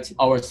indicates that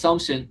our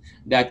assumption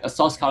that a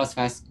source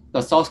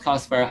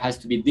classifier has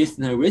to be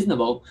distantly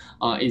reasonable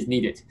is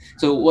needed.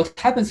 So what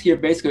happens here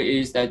basically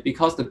is that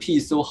because the P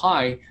is so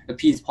high, the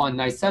P is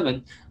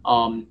 0.97,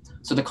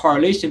 so the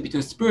correlation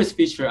between spurious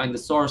feature and the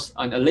source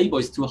and the label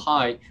is too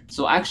high.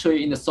 So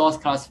actually in the source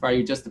classifier,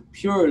 you just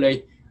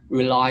purely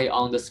rely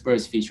on the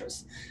spurious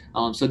features.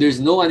 So there's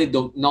no any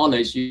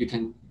knowledge you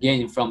can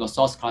gain from the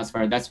source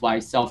classifier. That's why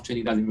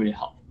self-training doesn't really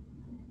help.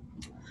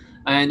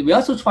 And we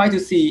also try to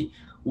see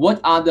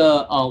what are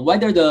the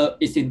whether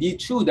it's indeed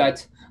true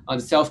that the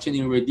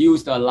self-training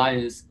reduce the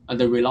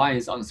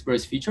reliance on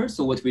spurious features.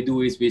 So what we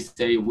do is we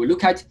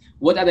look at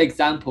what are the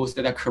examples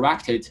that are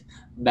corrected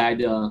by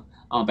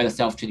the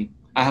self-training.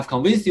 I have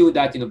convinced you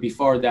that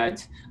before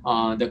that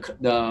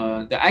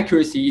the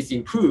accuracy is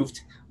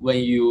improved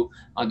when you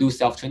do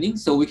self-training.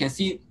 So we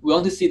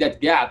want to see that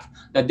gap,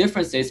 the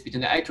differences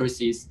between the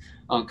accuracies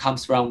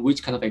comes from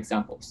which kind of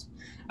examples.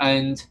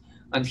 And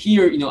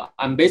here,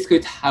 I'm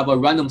basically have a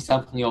random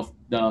sampling of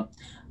the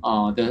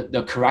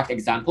correct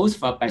examples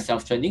by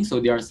self-training. So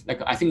there's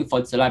I think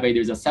for syllabi,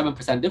 there's a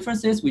 7%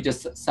 differences. We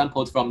just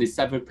sampled from the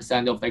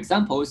 7% of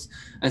examples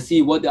and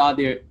see what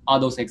are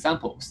those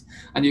examples.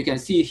 And you can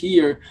see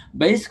here,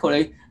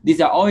 basically, these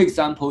are all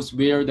examples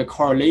where the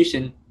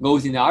correlation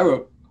goes in the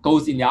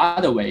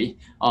other way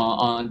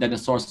than the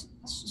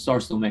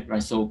source domain,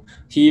 right? So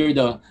here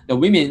the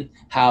women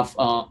have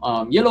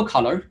yellow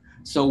color,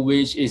 so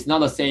which is not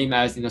the same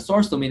as in the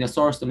source domain. The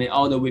source domain,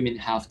 all the women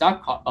have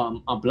dark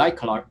black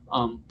color,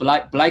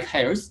 black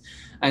hairs,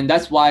 and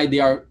that's why they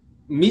are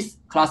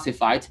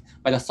misclassified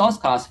by the source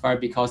classifier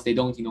because they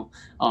don't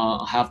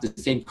have the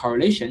same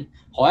correlation.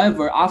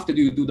 However, after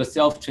you do the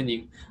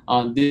self-training,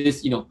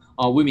 this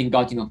women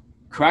got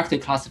correctly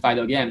classified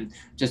again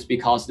just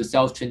because the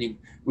self-training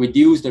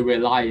reduced the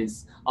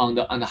reliance on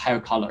the higher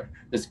color,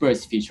 the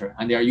spurious feature,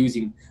 and they are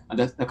using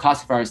the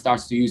classifier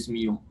starts to use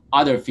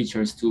other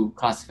features to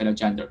classify the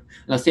gender.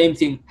 And the same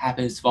thing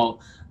happens for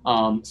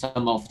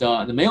some of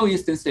the male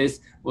instances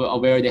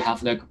where they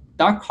have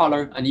dark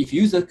color, and if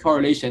you use the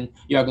correlation,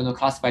 you are going to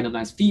classify them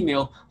as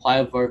female.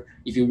 However,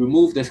 if you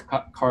remove this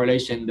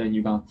correlation, then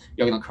you're going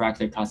to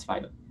correctly classify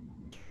them.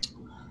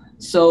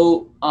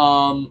 So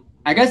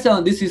I guess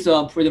this is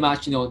pretty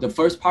much the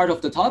first part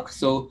of the talk.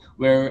 So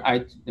where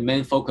the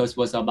main focus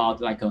was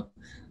about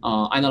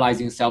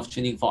analyzing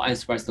self-training for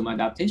unsupervised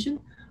domain adaptation.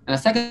 And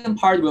the second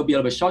part will be a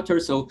little bit shorter.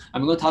 So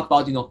I'm going to talk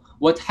about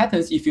what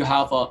happens if you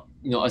have a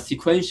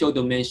sequential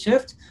domain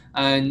shift,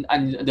 and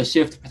the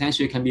shift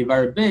potentially can be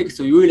very big.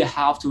 So you really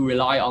have to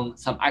rely on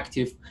some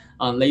active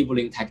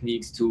labeling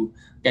techniques to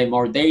get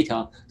more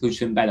data to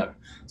train better.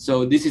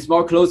 So this is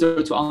more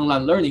closer to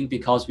online learning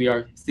because we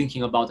are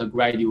thinking about a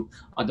gradual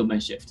domain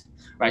shift,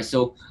 right?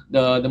 So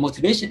the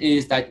motivation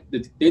is that the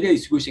data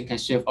distribution can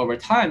shift over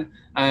time,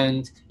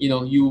 and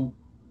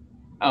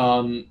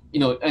and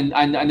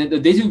the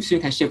data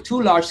distribution can shift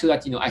too large so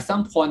that at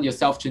some point your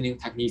self-training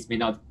techniques may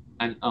not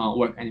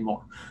work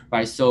anymore,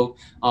 right? So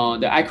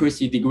the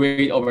accuracy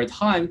degrade over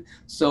time.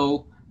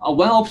 So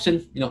one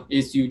option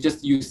is you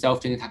just use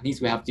self-training techniques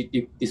we have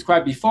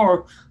described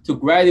before to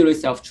gradually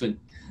self-train.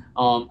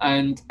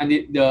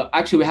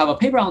 Actually we have a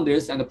paper on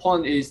this, and the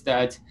point is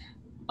that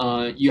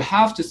you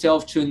have to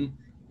self-train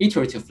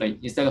iteratively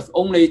instead of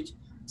only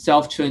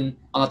self-train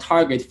on a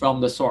target from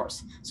the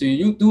source. So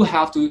you do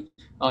have to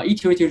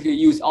iteratively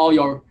use all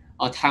your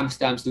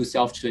timestamps to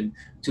self-train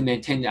to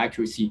maintain the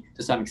accuracy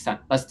to some extent.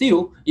 But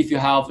still, if you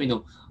have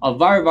a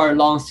very, very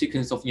long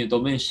sequence of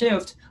domain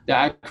shift, the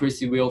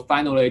accuracy will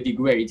finally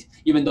degrade,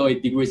 even though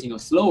it degrades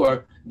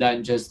slower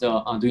than just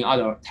doing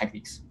other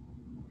techniques.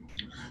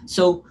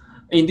 So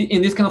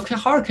in this kind of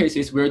hard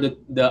cases where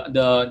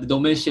the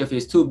domain shift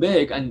is too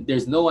big and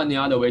there's no any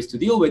other ways to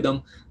deal with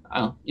them,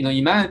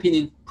 in my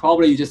opinion,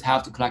 probably you just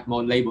have to collect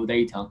more label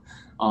data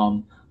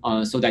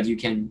so that you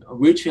can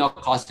retrain your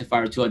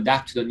classifier to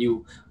adapt to the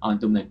new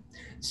domain.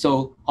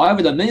 So,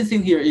 however, the main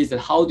thing here is that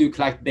how do you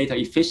collect data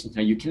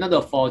efficiently? You cannot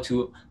afford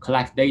to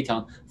collect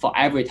data for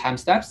every time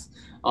steps.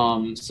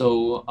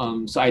 So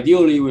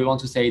ideally, we want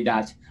to say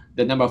that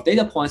the number of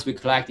data points we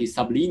collect is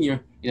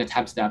sublinear in the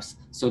time steps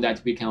so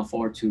that we can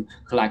afford to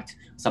collect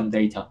some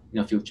data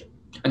in the future.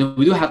 And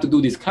we do have to do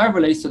this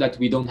cleverly so that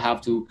we don't have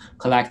to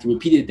collect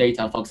repeated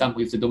data. For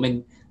example, if the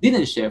domain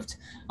didn't shift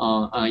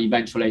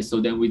eventually,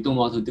 so then we don't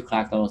want to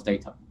collect all those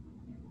data.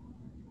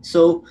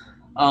 So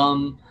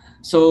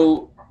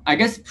I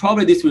guess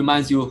probably this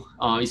reminds you,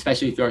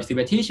 especially if you're a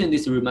theoretician,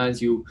 this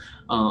reminds you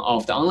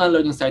of the online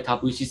learning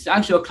setup, which is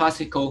actually a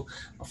classical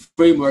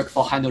framework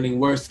for handling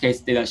worst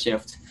case data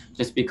shift,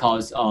 just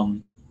because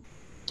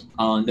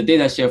the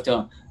data shift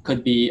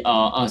could be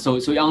so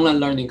online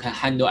learning can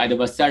handle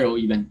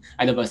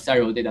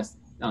adversarial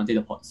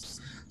data points.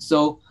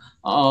 So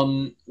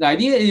the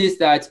idea is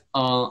that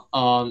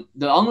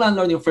the online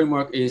learning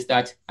framework is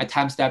that at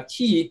time step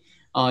t,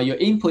 your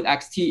input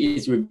xt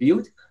is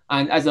reviewed,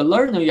 and as a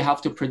learner you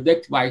have to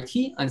predict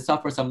yt and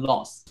suffer some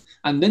loss,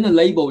 and then the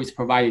label is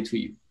provided to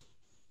you.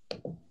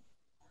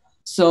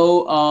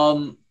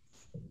 So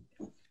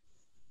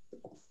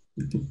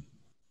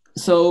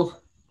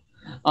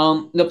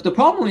the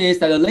problem is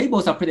that the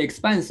labels are pretty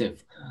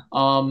expensive.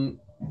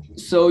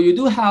 So you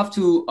do have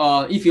to,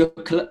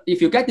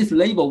 if you get this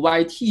label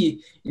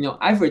YT,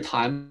 every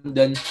time,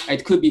 then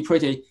it could be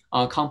pretty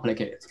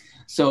complicated.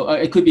 So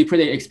it could be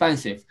pretty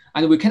expensive,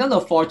 and we cannot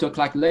afford to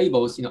collect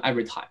labels,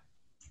 every time.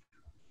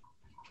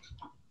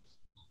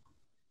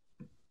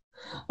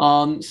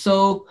 And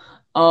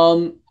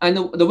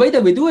the way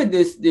that we do it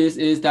this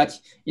is that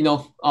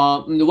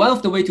one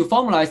of the way to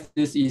formalize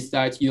this is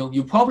that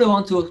you probably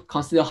want to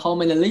consider how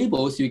many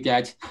labels you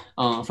get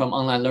from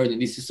online learning.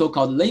 This is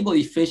so-called label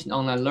efficient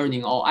online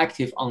learning or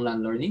active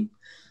online learning.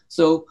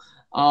 So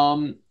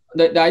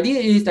the idea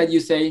is that you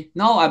say,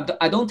 no,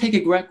 I don't take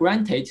it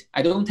granted.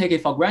 I don't take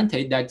it for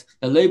granted that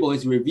the label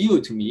is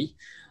revealed to me.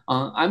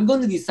 I'm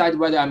going to decide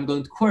whether I'm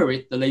going to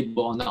query the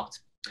label or not.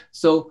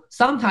 So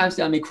sometimes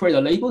I may query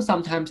the label,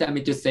 sometimes I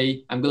may just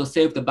say, I'm going to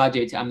save the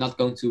budget, I'm not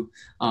going to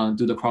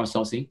do the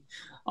crowdsourcing.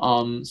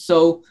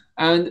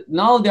 And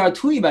now there are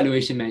two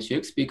evaluation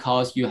metrics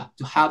because you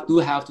do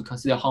have to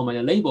consider how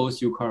many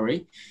labels you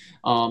query.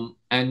 So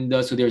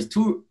there's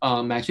two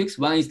metrics.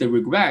 One is the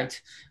regret,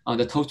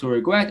 the total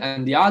regret,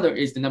 and the other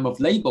is the number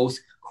of labels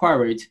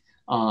queried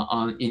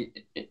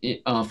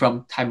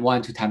from time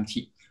 1 to time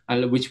t,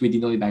 which we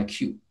denote by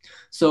Q.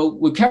 So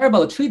we care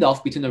about the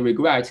trade-off between the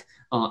regret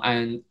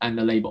and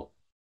the label.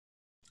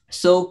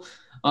 So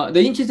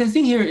the interesting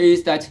thing here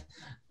is that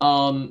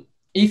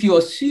if you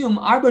assume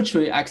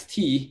arbitrary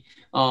xt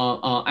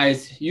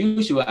as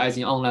usual as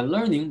in online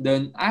learning,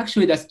 then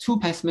actually that's too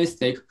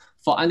pessimistic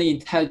for any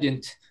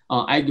intelligent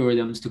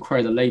algorithms to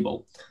query the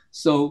label.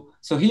 So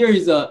here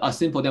is a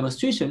simple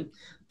demonstration.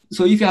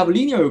 So if you have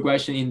linear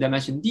regression in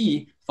dimension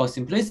D for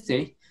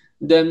simplicity,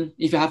 then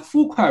if you have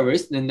full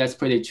queries, then that's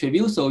pretty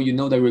trivial. So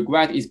the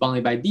regret is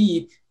bounded by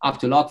D up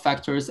to log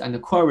factors, and the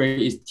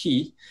query is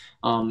T.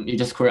 You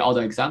just query all the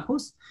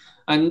examples.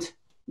 And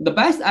the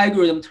best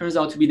algorithm turns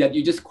out to be that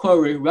you just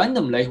query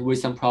randomly with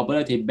some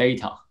probability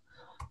beta.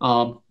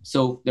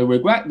 So the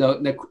regret,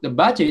 the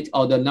budget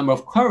or the number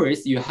of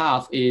queries you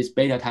have is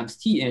beta times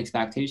T in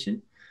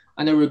expectation.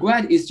 And the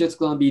regret is just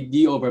going to be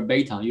D over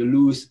beta. You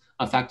lose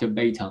a factor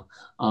beta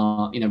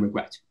in a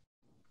regret.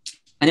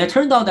 And it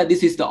turned out that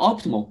this is the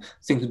optimal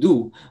thing to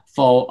do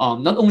for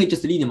not only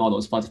just linear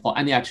models, but for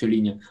any actual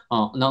linear.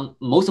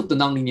 Most of the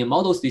nonlinear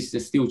models, this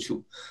is still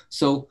true.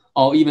 So,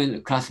 or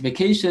even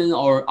classification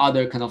or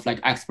other kind of like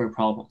expert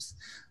problems.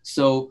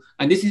 So,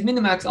 and this is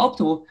minimax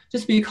optimal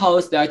just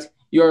because that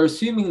you're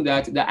assuming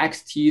that the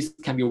XTs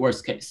can be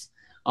worst case.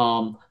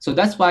 So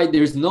that's why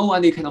there's no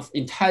any kind of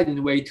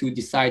intelligent way to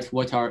decide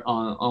what are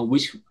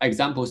which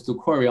examples to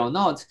query or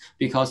not,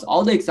 because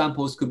all the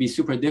examples could be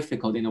super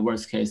difficult in the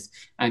worst case,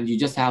 and you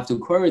just have to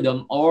query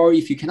them. Or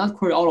if you cannot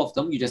query all of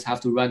them, you just have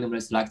to randomly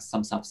select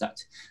some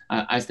subset,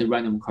 as the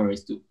random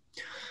queries do.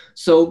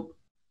 So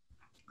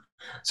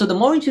the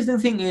more interesting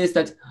thing is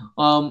that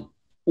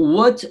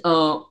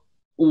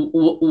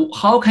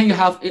how can you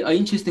have an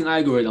interesting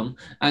algorithm?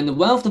 And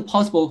one of the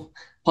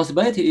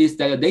possibility is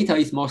that the data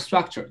is more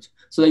structured,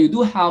 so that you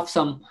do have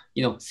some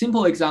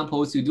simple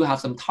examples, you do have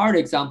some target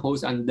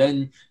examples, and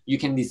then you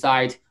can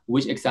decide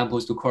which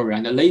examples to query.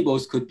 And the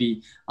labels could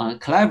be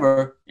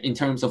clever in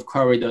terms of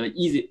query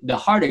the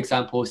hard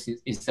examples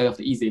instead of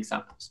the easy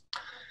examples.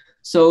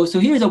 So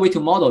here's a way to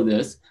model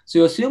this. So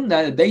you assume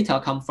that the data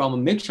come from a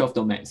mixture of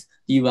domains,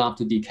 D1 up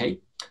to dk,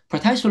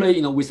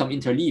 potentially with some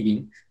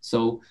interleaving.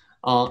 So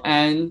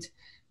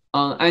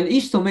and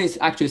each domain is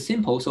actually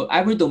simple. So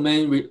every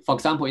domain, for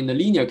example, in the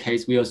linear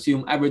case, we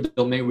assume every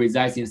domain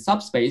resides in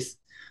subspace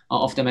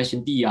of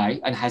dimension di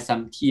and has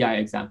some ti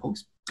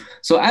examples.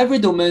 So every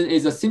domain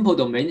is a simple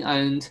domain,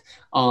 and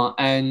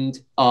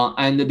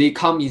they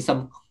come in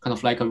some kind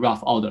of like a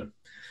rough order.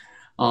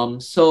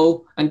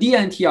 And D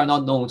and T are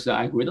not known to the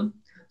algorithm.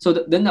 So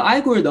then the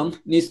algorithm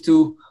needs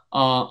to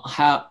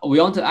we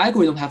want the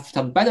algorithm have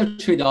some better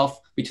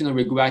trade-off between the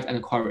regret and the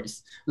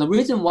queries. The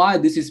reason why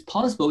this is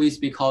possible is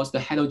because the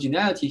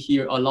heterogeneity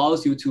here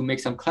allows you to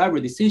make some clever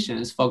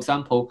decisions. For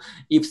example,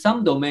 if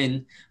some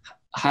domain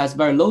has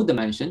very low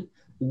dimension,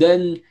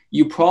 then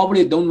you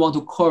probably don't want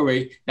to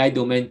query that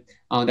domain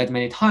that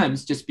many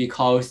times, just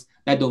because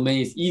that domain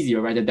is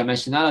easier, right? The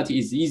dimensionality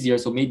is easier.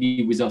 So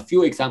maybe with a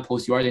few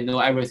examples, you already know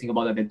everything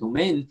about that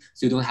domain,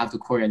 so you don't have to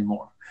query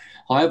anymore.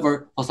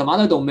 However, for some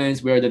other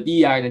domains where the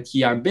DI and the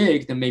T are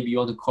big, then maybe you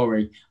want to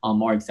query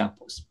more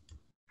examples.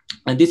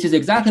 And this is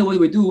exactly what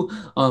we do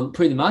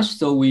pretty much.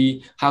 So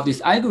we have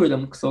this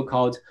algorithm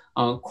so-called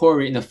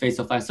query in the face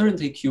of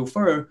uncertainty,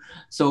 Q4.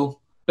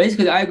 So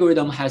basically the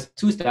algorithm has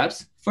two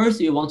steps. first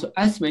you want to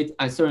estimate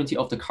uncertainty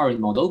of the current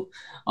model.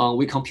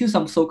 We compute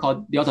some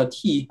so-called delta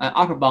t, an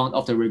upper bound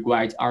of the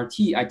regret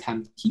RT at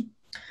time t.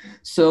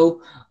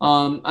 So,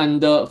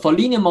 for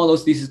linear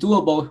models, this is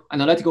doable.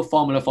 Analytical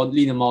formula for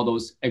linear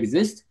models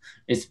exists.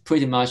 It's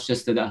pretty much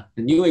just the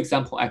new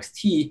example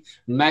xt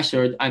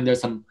measured under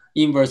some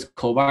inverse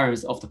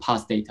covariance of the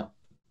past data.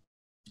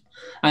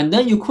 And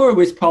then you query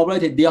with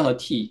probability delta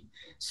t.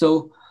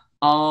 So,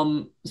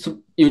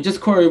 so you just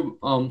query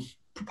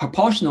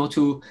proportional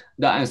to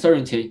the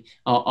uncertainty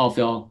of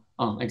your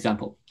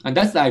example. And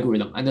that's the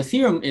algorithm. And the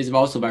theorem is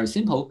also very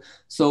simple.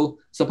 So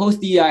suppose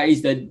DI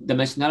is the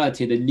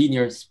dimensionality, the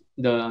linear,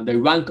 the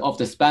rank of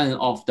the span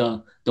of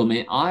the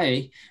domain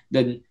I,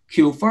 then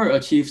Q4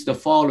 achieves the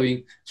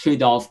following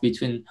trade-off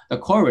between the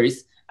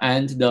queries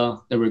and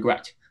the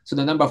regret. So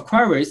the number of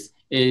queries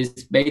is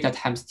beta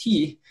times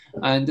t,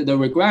 and the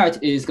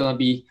regret is going to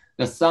be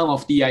the sum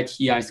of DI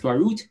square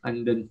root,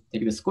 and then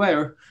take the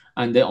square,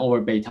 and then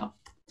over beta.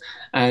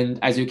 And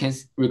as you can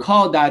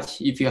recall that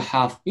if you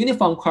have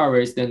uniform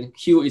queries, then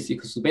Q is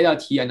equal to beta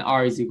t and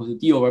R is equal to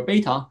D over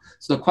beta.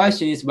 So the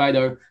question is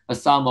whether the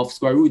sum of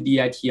square root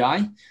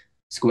DI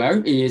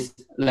square is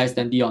less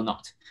than D or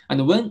not.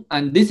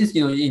 And this is,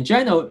 in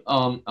general,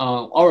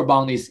 our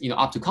bound is,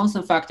 up to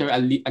constant factor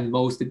at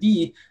most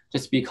D,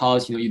 just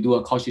because, you do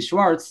a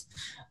Cauchy-Schwarz.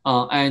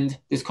 And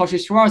this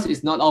Cauchy-Schwarz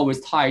is not always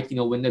tight,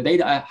 when the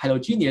data are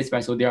heterogeneous,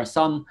 right? So there are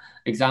some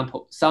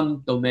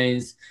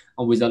domains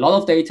with a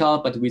lot of data,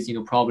 but with,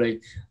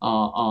 probably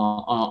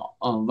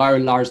a very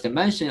large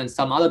dimension, and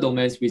some other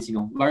domains with,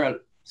 very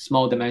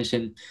small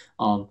dimension,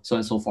 so on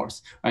and so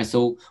forth, right?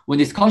 So when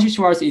this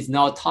Cauchy-Schwarz is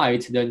not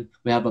tight, then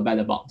we have a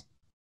better bound.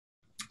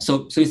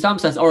 So in some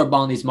sense, our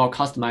bound is more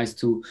customized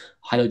to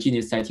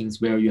heterogeneous settings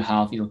where you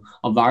have,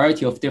 a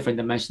variety of different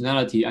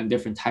dimensionality and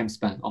different time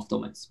span of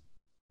domains.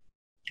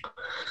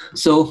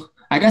 So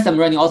I guess I'm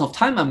running out of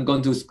time. I'm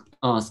going to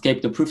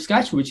skip the proof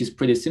sketch, which is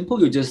pretty simple.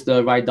 You just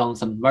write down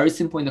some very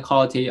simple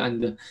inequality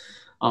and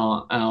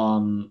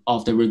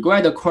of the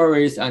regret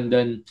queries, and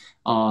then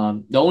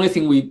the only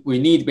thing we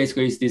need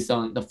basically is this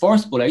the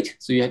first bullet.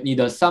 So you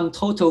need a sum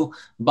total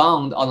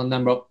bound on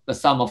the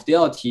sum of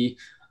DLT.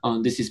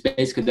 This is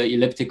basically the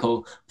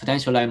elliptical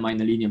potential lemma in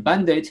the linear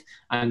bandit,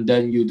 and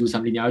then you do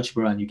some linear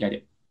algebra and you get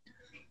it.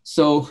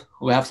 So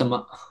we have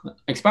some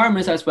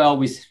experiments as well.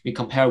 We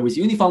compare with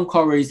uniform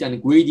queries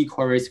and greedy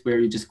queries where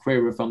you just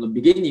query from the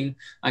beginning,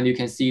 and you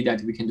can see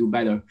that we can do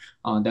better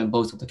than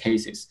both of the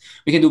cases.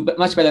 We can do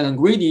much better than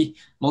greedy,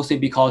 mostly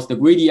because the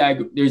greedy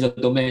there is a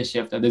domain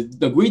shift.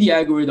 The greedy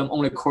algorithm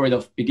only query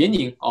the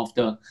beginning of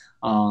the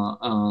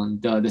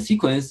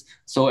sequence,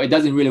 so it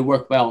doesn't really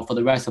work well for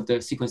the rest of the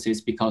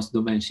sequences because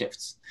domain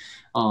shifts.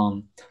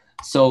 I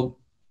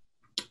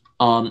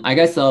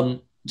guess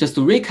just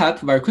to recap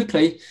very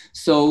quickly,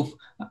 so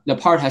the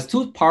talk has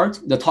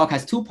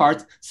two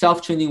parts.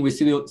 Self-training with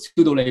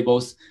pseudo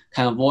labels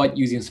can avoid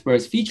using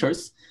spurious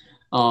features.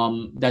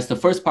 That's the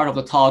first part of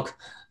the talk.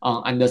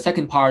 And the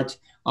second part,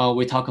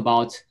 we talk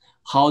about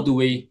how do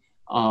we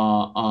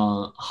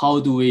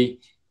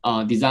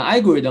design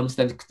algorithms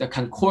that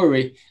can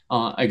query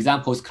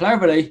examples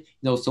cleverly.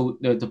 So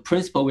the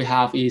principle we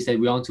have is that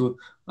we want to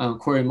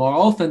query more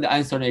often the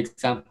uncertain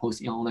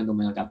examples in online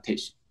domain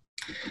adaptation.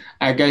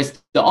 I guess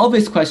the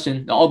obvious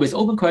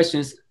open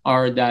questions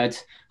are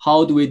that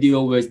how do we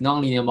deal with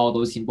nonlinear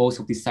models in both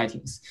of these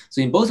settings?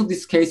 So in both of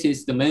these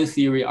cases, the main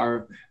theory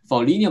are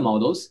for linear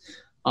models.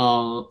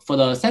 For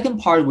the second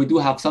part, we do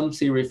have some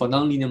theory for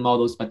nonlinear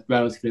models, but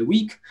relatively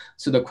weak.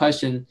 So the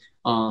question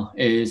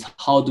is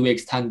how do we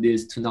extend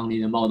this to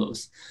nonlinear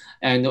models?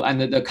 And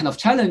the kind of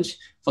challenge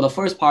for the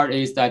first part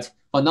is that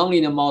for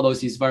nonlinear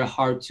models, it's very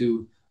hard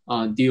to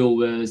deal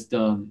with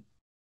the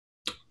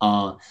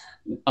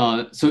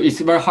so it's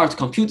very hard to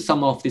compute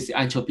some of this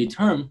entropy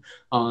term.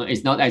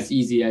 It's not as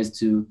easy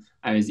as in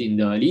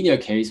the linear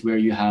case where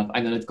you have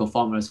analytical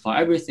formulas for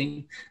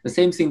everything. The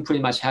same thing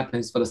pretty much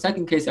happens for the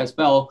second case as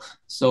well.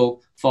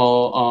 So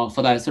for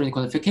the uncertainty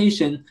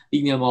quantification,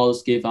 linear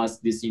models give us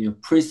this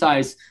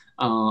precise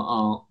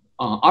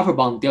upper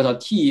bound delta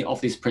t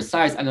of this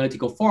precise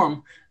analytical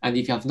form. And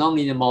if you have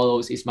nonlinear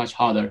models, it's much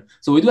harder.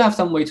 So we do have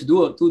some way to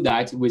do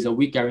that with a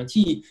weak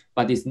guarantee,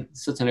 but it's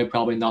certainly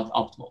probably not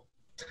optimal.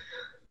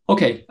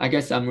 Okay, I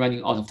guess I'm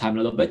running out of time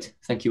a little bit.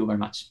 Thank you very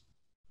much.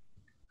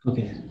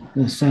 Okay,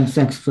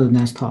 thanks for the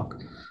nice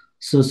talk.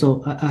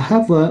 So I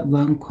have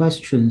one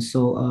question.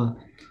 So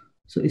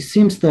it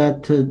seems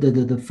that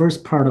the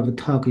first part of the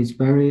talk is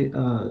very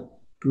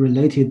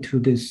related to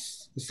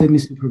this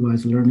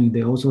semi-supervised learning.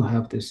 They also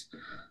have this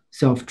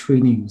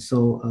self-training.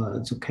 So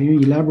can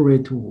you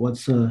elaborate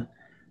what's the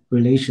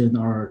relation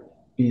or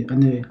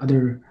any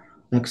other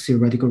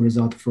theoretical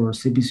result for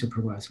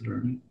semi-supervised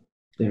learning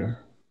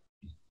there?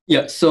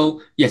 Yeah.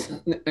 So yes,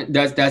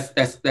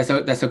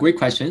 that's a great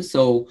question.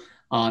 So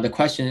the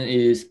question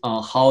is,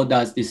 how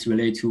does this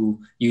relate to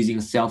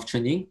using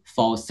self-training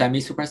for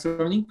semi-supervised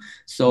learning?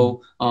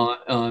 So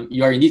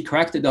you are indeed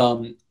correct.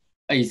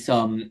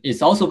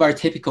 It's also very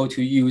typical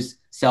to use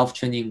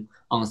self-training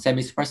on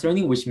semi-supervised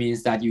learning, which means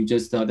that you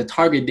just the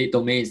target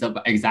domain is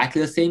exactly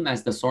the same as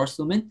the source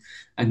domain,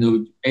 and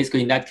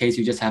basically in that case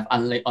you just have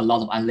a lot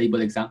of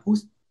unlabeled examples.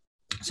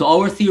 So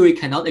our theory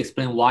cannot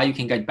explain why you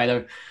can get better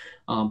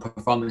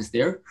performance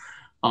there.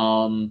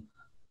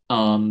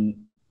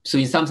 So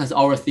in some sense,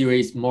 our theory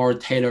is more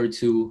tailored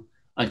to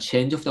a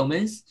change of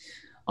domains.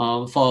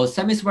 For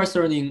semi-supervised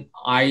learning,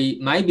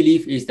 my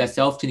belief is that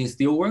self-training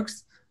still works.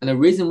 And the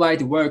reason why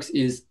it works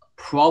is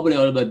probably a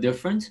little bit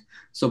different.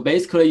 So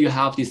basically you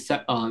have this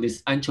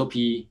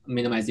entropy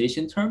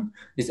minimization term.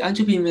 This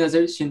entropy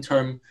minimization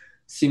term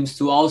seems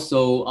to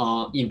also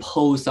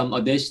impose some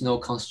additional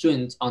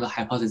constraints on the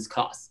hypothesis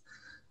class.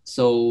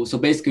 So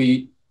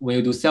basically when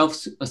you do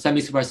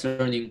semi-supervised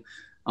learning,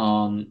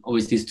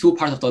 with these two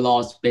parts of the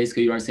laws,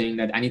 basically you are saying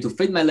that I need to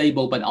fit my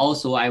label, but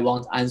also I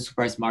want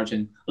unsupervised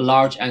margin,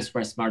 large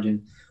unsupervised margin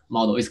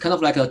model. It's kind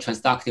of like a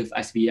transductive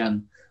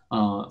SVM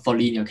for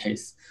linear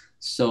case.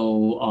 So,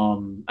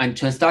 and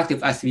transductive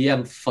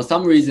SVM, for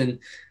some reason,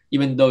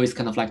 even though it's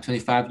kind of like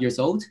 25 years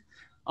old,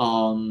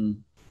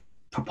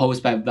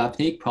 proposed by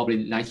Vapnik, probably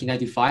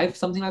 1995,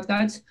 something like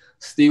that.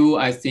 Still,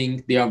 I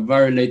think there's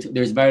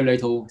very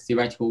little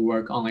theoretical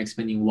work on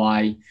explaining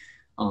why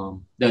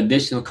the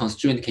additional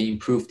constraint can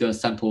improve the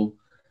sample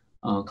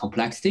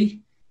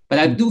complexity. But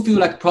I do feel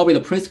like probably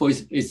the principle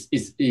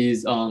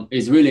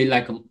is really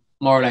like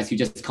more or less you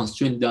just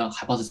constrain the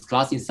hypothesis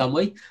class in some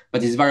way,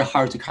 but it's very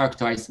hard to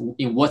characterize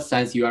in what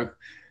sense you are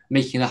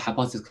making the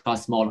hypothesis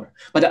class smaller.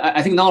 But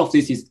I think none of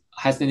this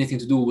has anything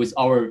to do with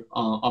our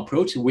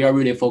approach. We are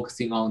really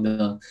focusing on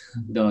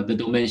the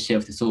domain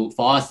shift. So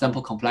for us,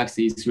 sample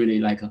complexity is really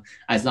like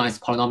as long as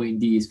polynomial in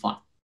D is fine.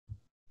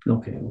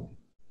 Okay.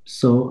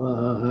 So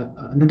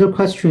another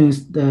question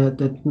is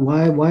that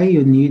why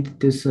you need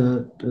this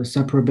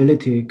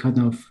separability kind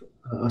of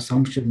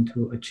assumption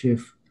to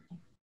achieve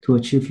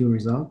your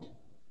result?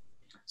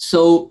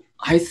 So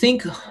I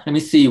think, let me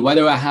see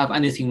whether I have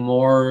anything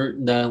more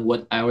than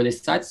what I already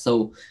said.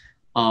 So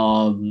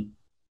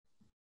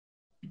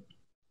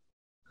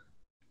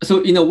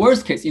so in the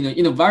worst case,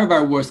 in a very,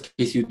 very worst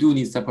case, you do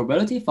need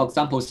separability. For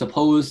example,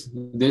 suppose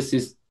this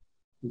is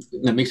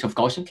the mixture of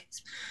Gaussian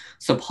case.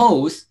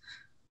 Suppose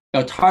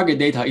your target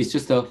data is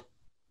just a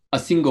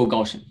single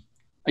Gaussian,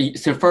 a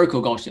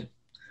spherical Gaussian,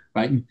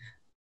 right?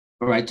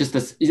 Right, just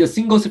a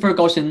single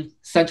spherical Gaussian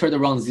centered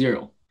around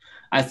 0.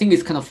 I think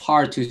it's kind of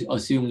hard to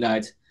assume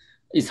that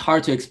it's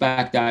hard to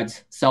expect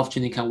that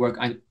self-training can work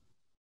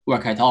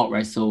at all,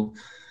 right? So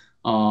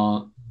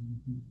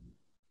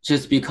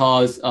just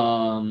because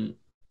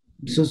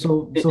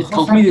so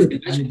how completely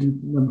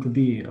them to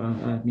be?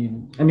 I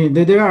mean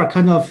there are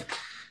kind of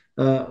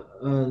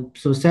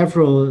so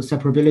several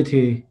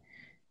separability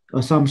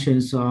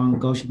assumptions on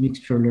Gaussian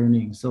mixture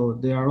learning. So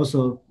there are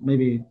also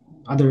maybe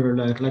other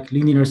like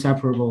linear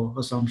separable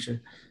assumption.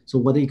 So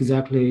what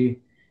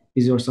exactly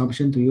is your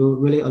assumption? Do you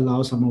really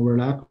allow some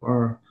overlap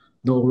or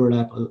no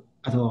overlap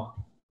at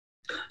all?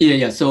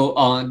 Yeah.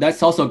 So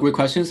that's also a great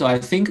question. So I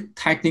think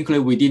technically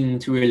we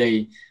didn't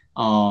really.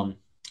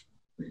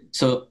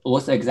 So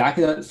what's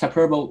exactly the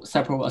separable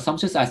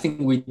assumptions? I think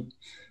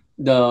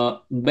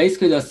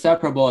basically the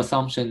separable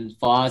assumption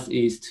for us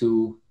is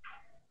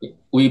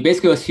we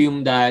basically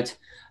assume that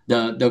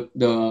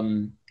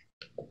the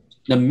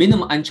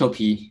minimum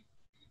entropy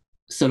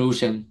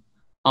solution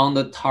on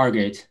the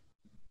target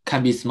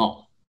can be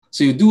small.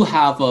 So you do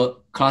have a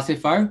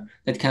classifier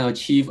that can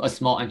achieve a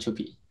small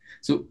entropy.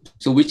 So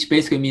which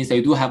basically means that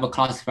you do have a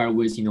classifier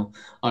with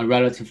a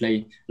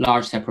relatively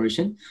large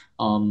separation.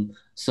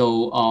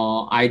 So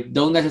I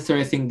don't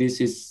necessarily think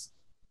this is.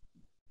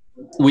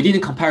 We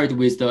didn't compare it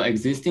with the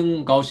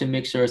existing Gaussian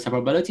mixture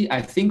separability.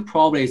 I think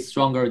probably it's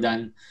stronger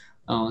than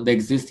the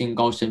existing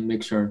Gaussian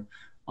mixture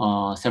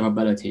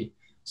separability.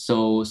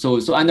 So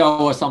under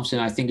our assumption,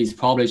 I think it's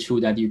probably true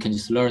that you can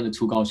just learn the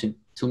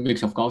two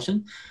mix of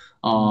Gaussian,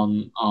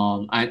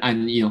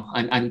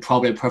 and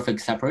probably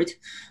perfect separate.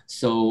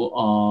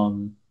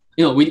 So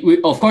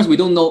we of course we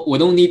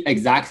don't need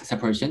exact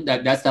separation.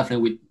 That's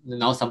definitely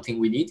not something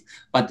we need,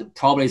 but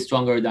probably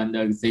stronger than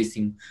the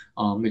existing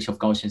mix of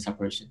Gaussian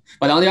separation.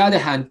 But on the other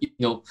hand,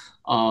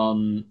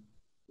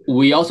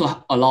 we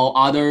also allow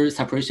other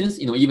separations,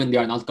 even they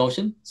are not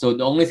Gaussian. So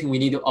the only thing we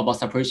need about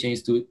separation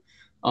is to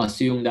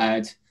assume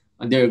that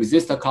there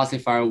exists a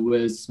classifier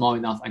with small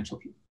enough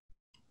entropy.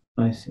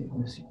 I see.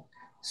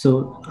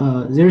 So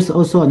there's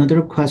also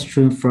another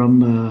question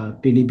from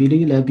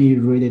Bilibili. Let me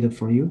read it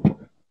for you.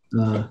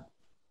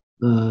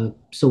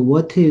 So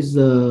what is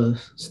the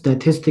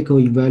statistical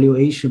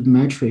evaluation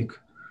metric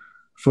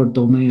for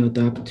domain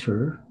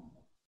adaptation?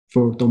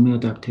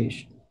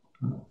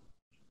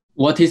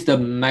 What is the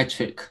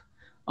metric?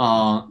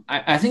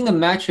 I think the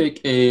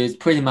metric is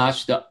pretty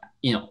much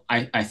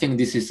I think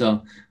this is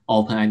a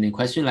open-ended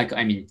question.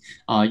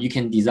 You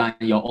can design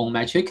your own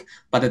metric,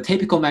 but the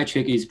typical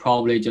metric is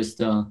probably just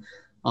the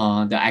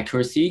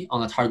accuracy on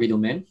the target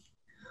domain.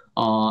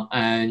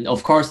 And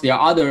of course, there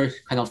are other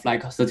kind of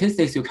like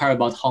statistics you care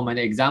about, how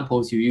many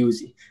examples you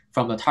use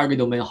from the target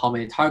domain, how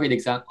many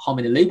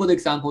labeled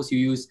examples you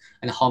use,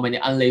 and how many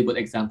unlabeled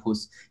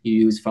examples you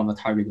use from the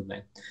target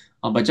domain.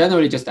 But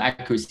generally, just the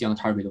accuracy on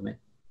the target domain.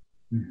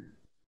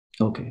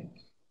 Okay.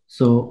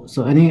 So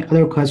any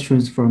other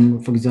questions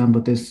from, for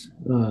example, this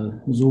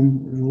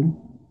Zoom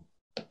room?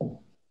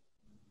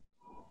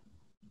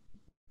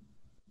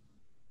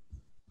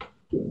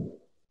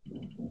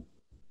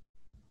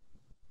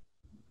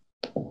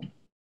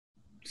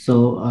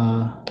 So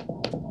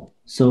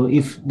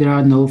if there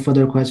are no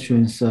further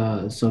questions,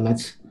 so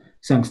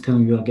thanks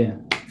telling you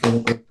again for the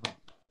great talk.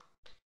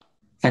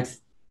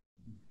 Thanks,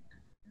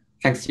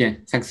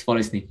 Jen. Thanks for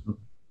listening.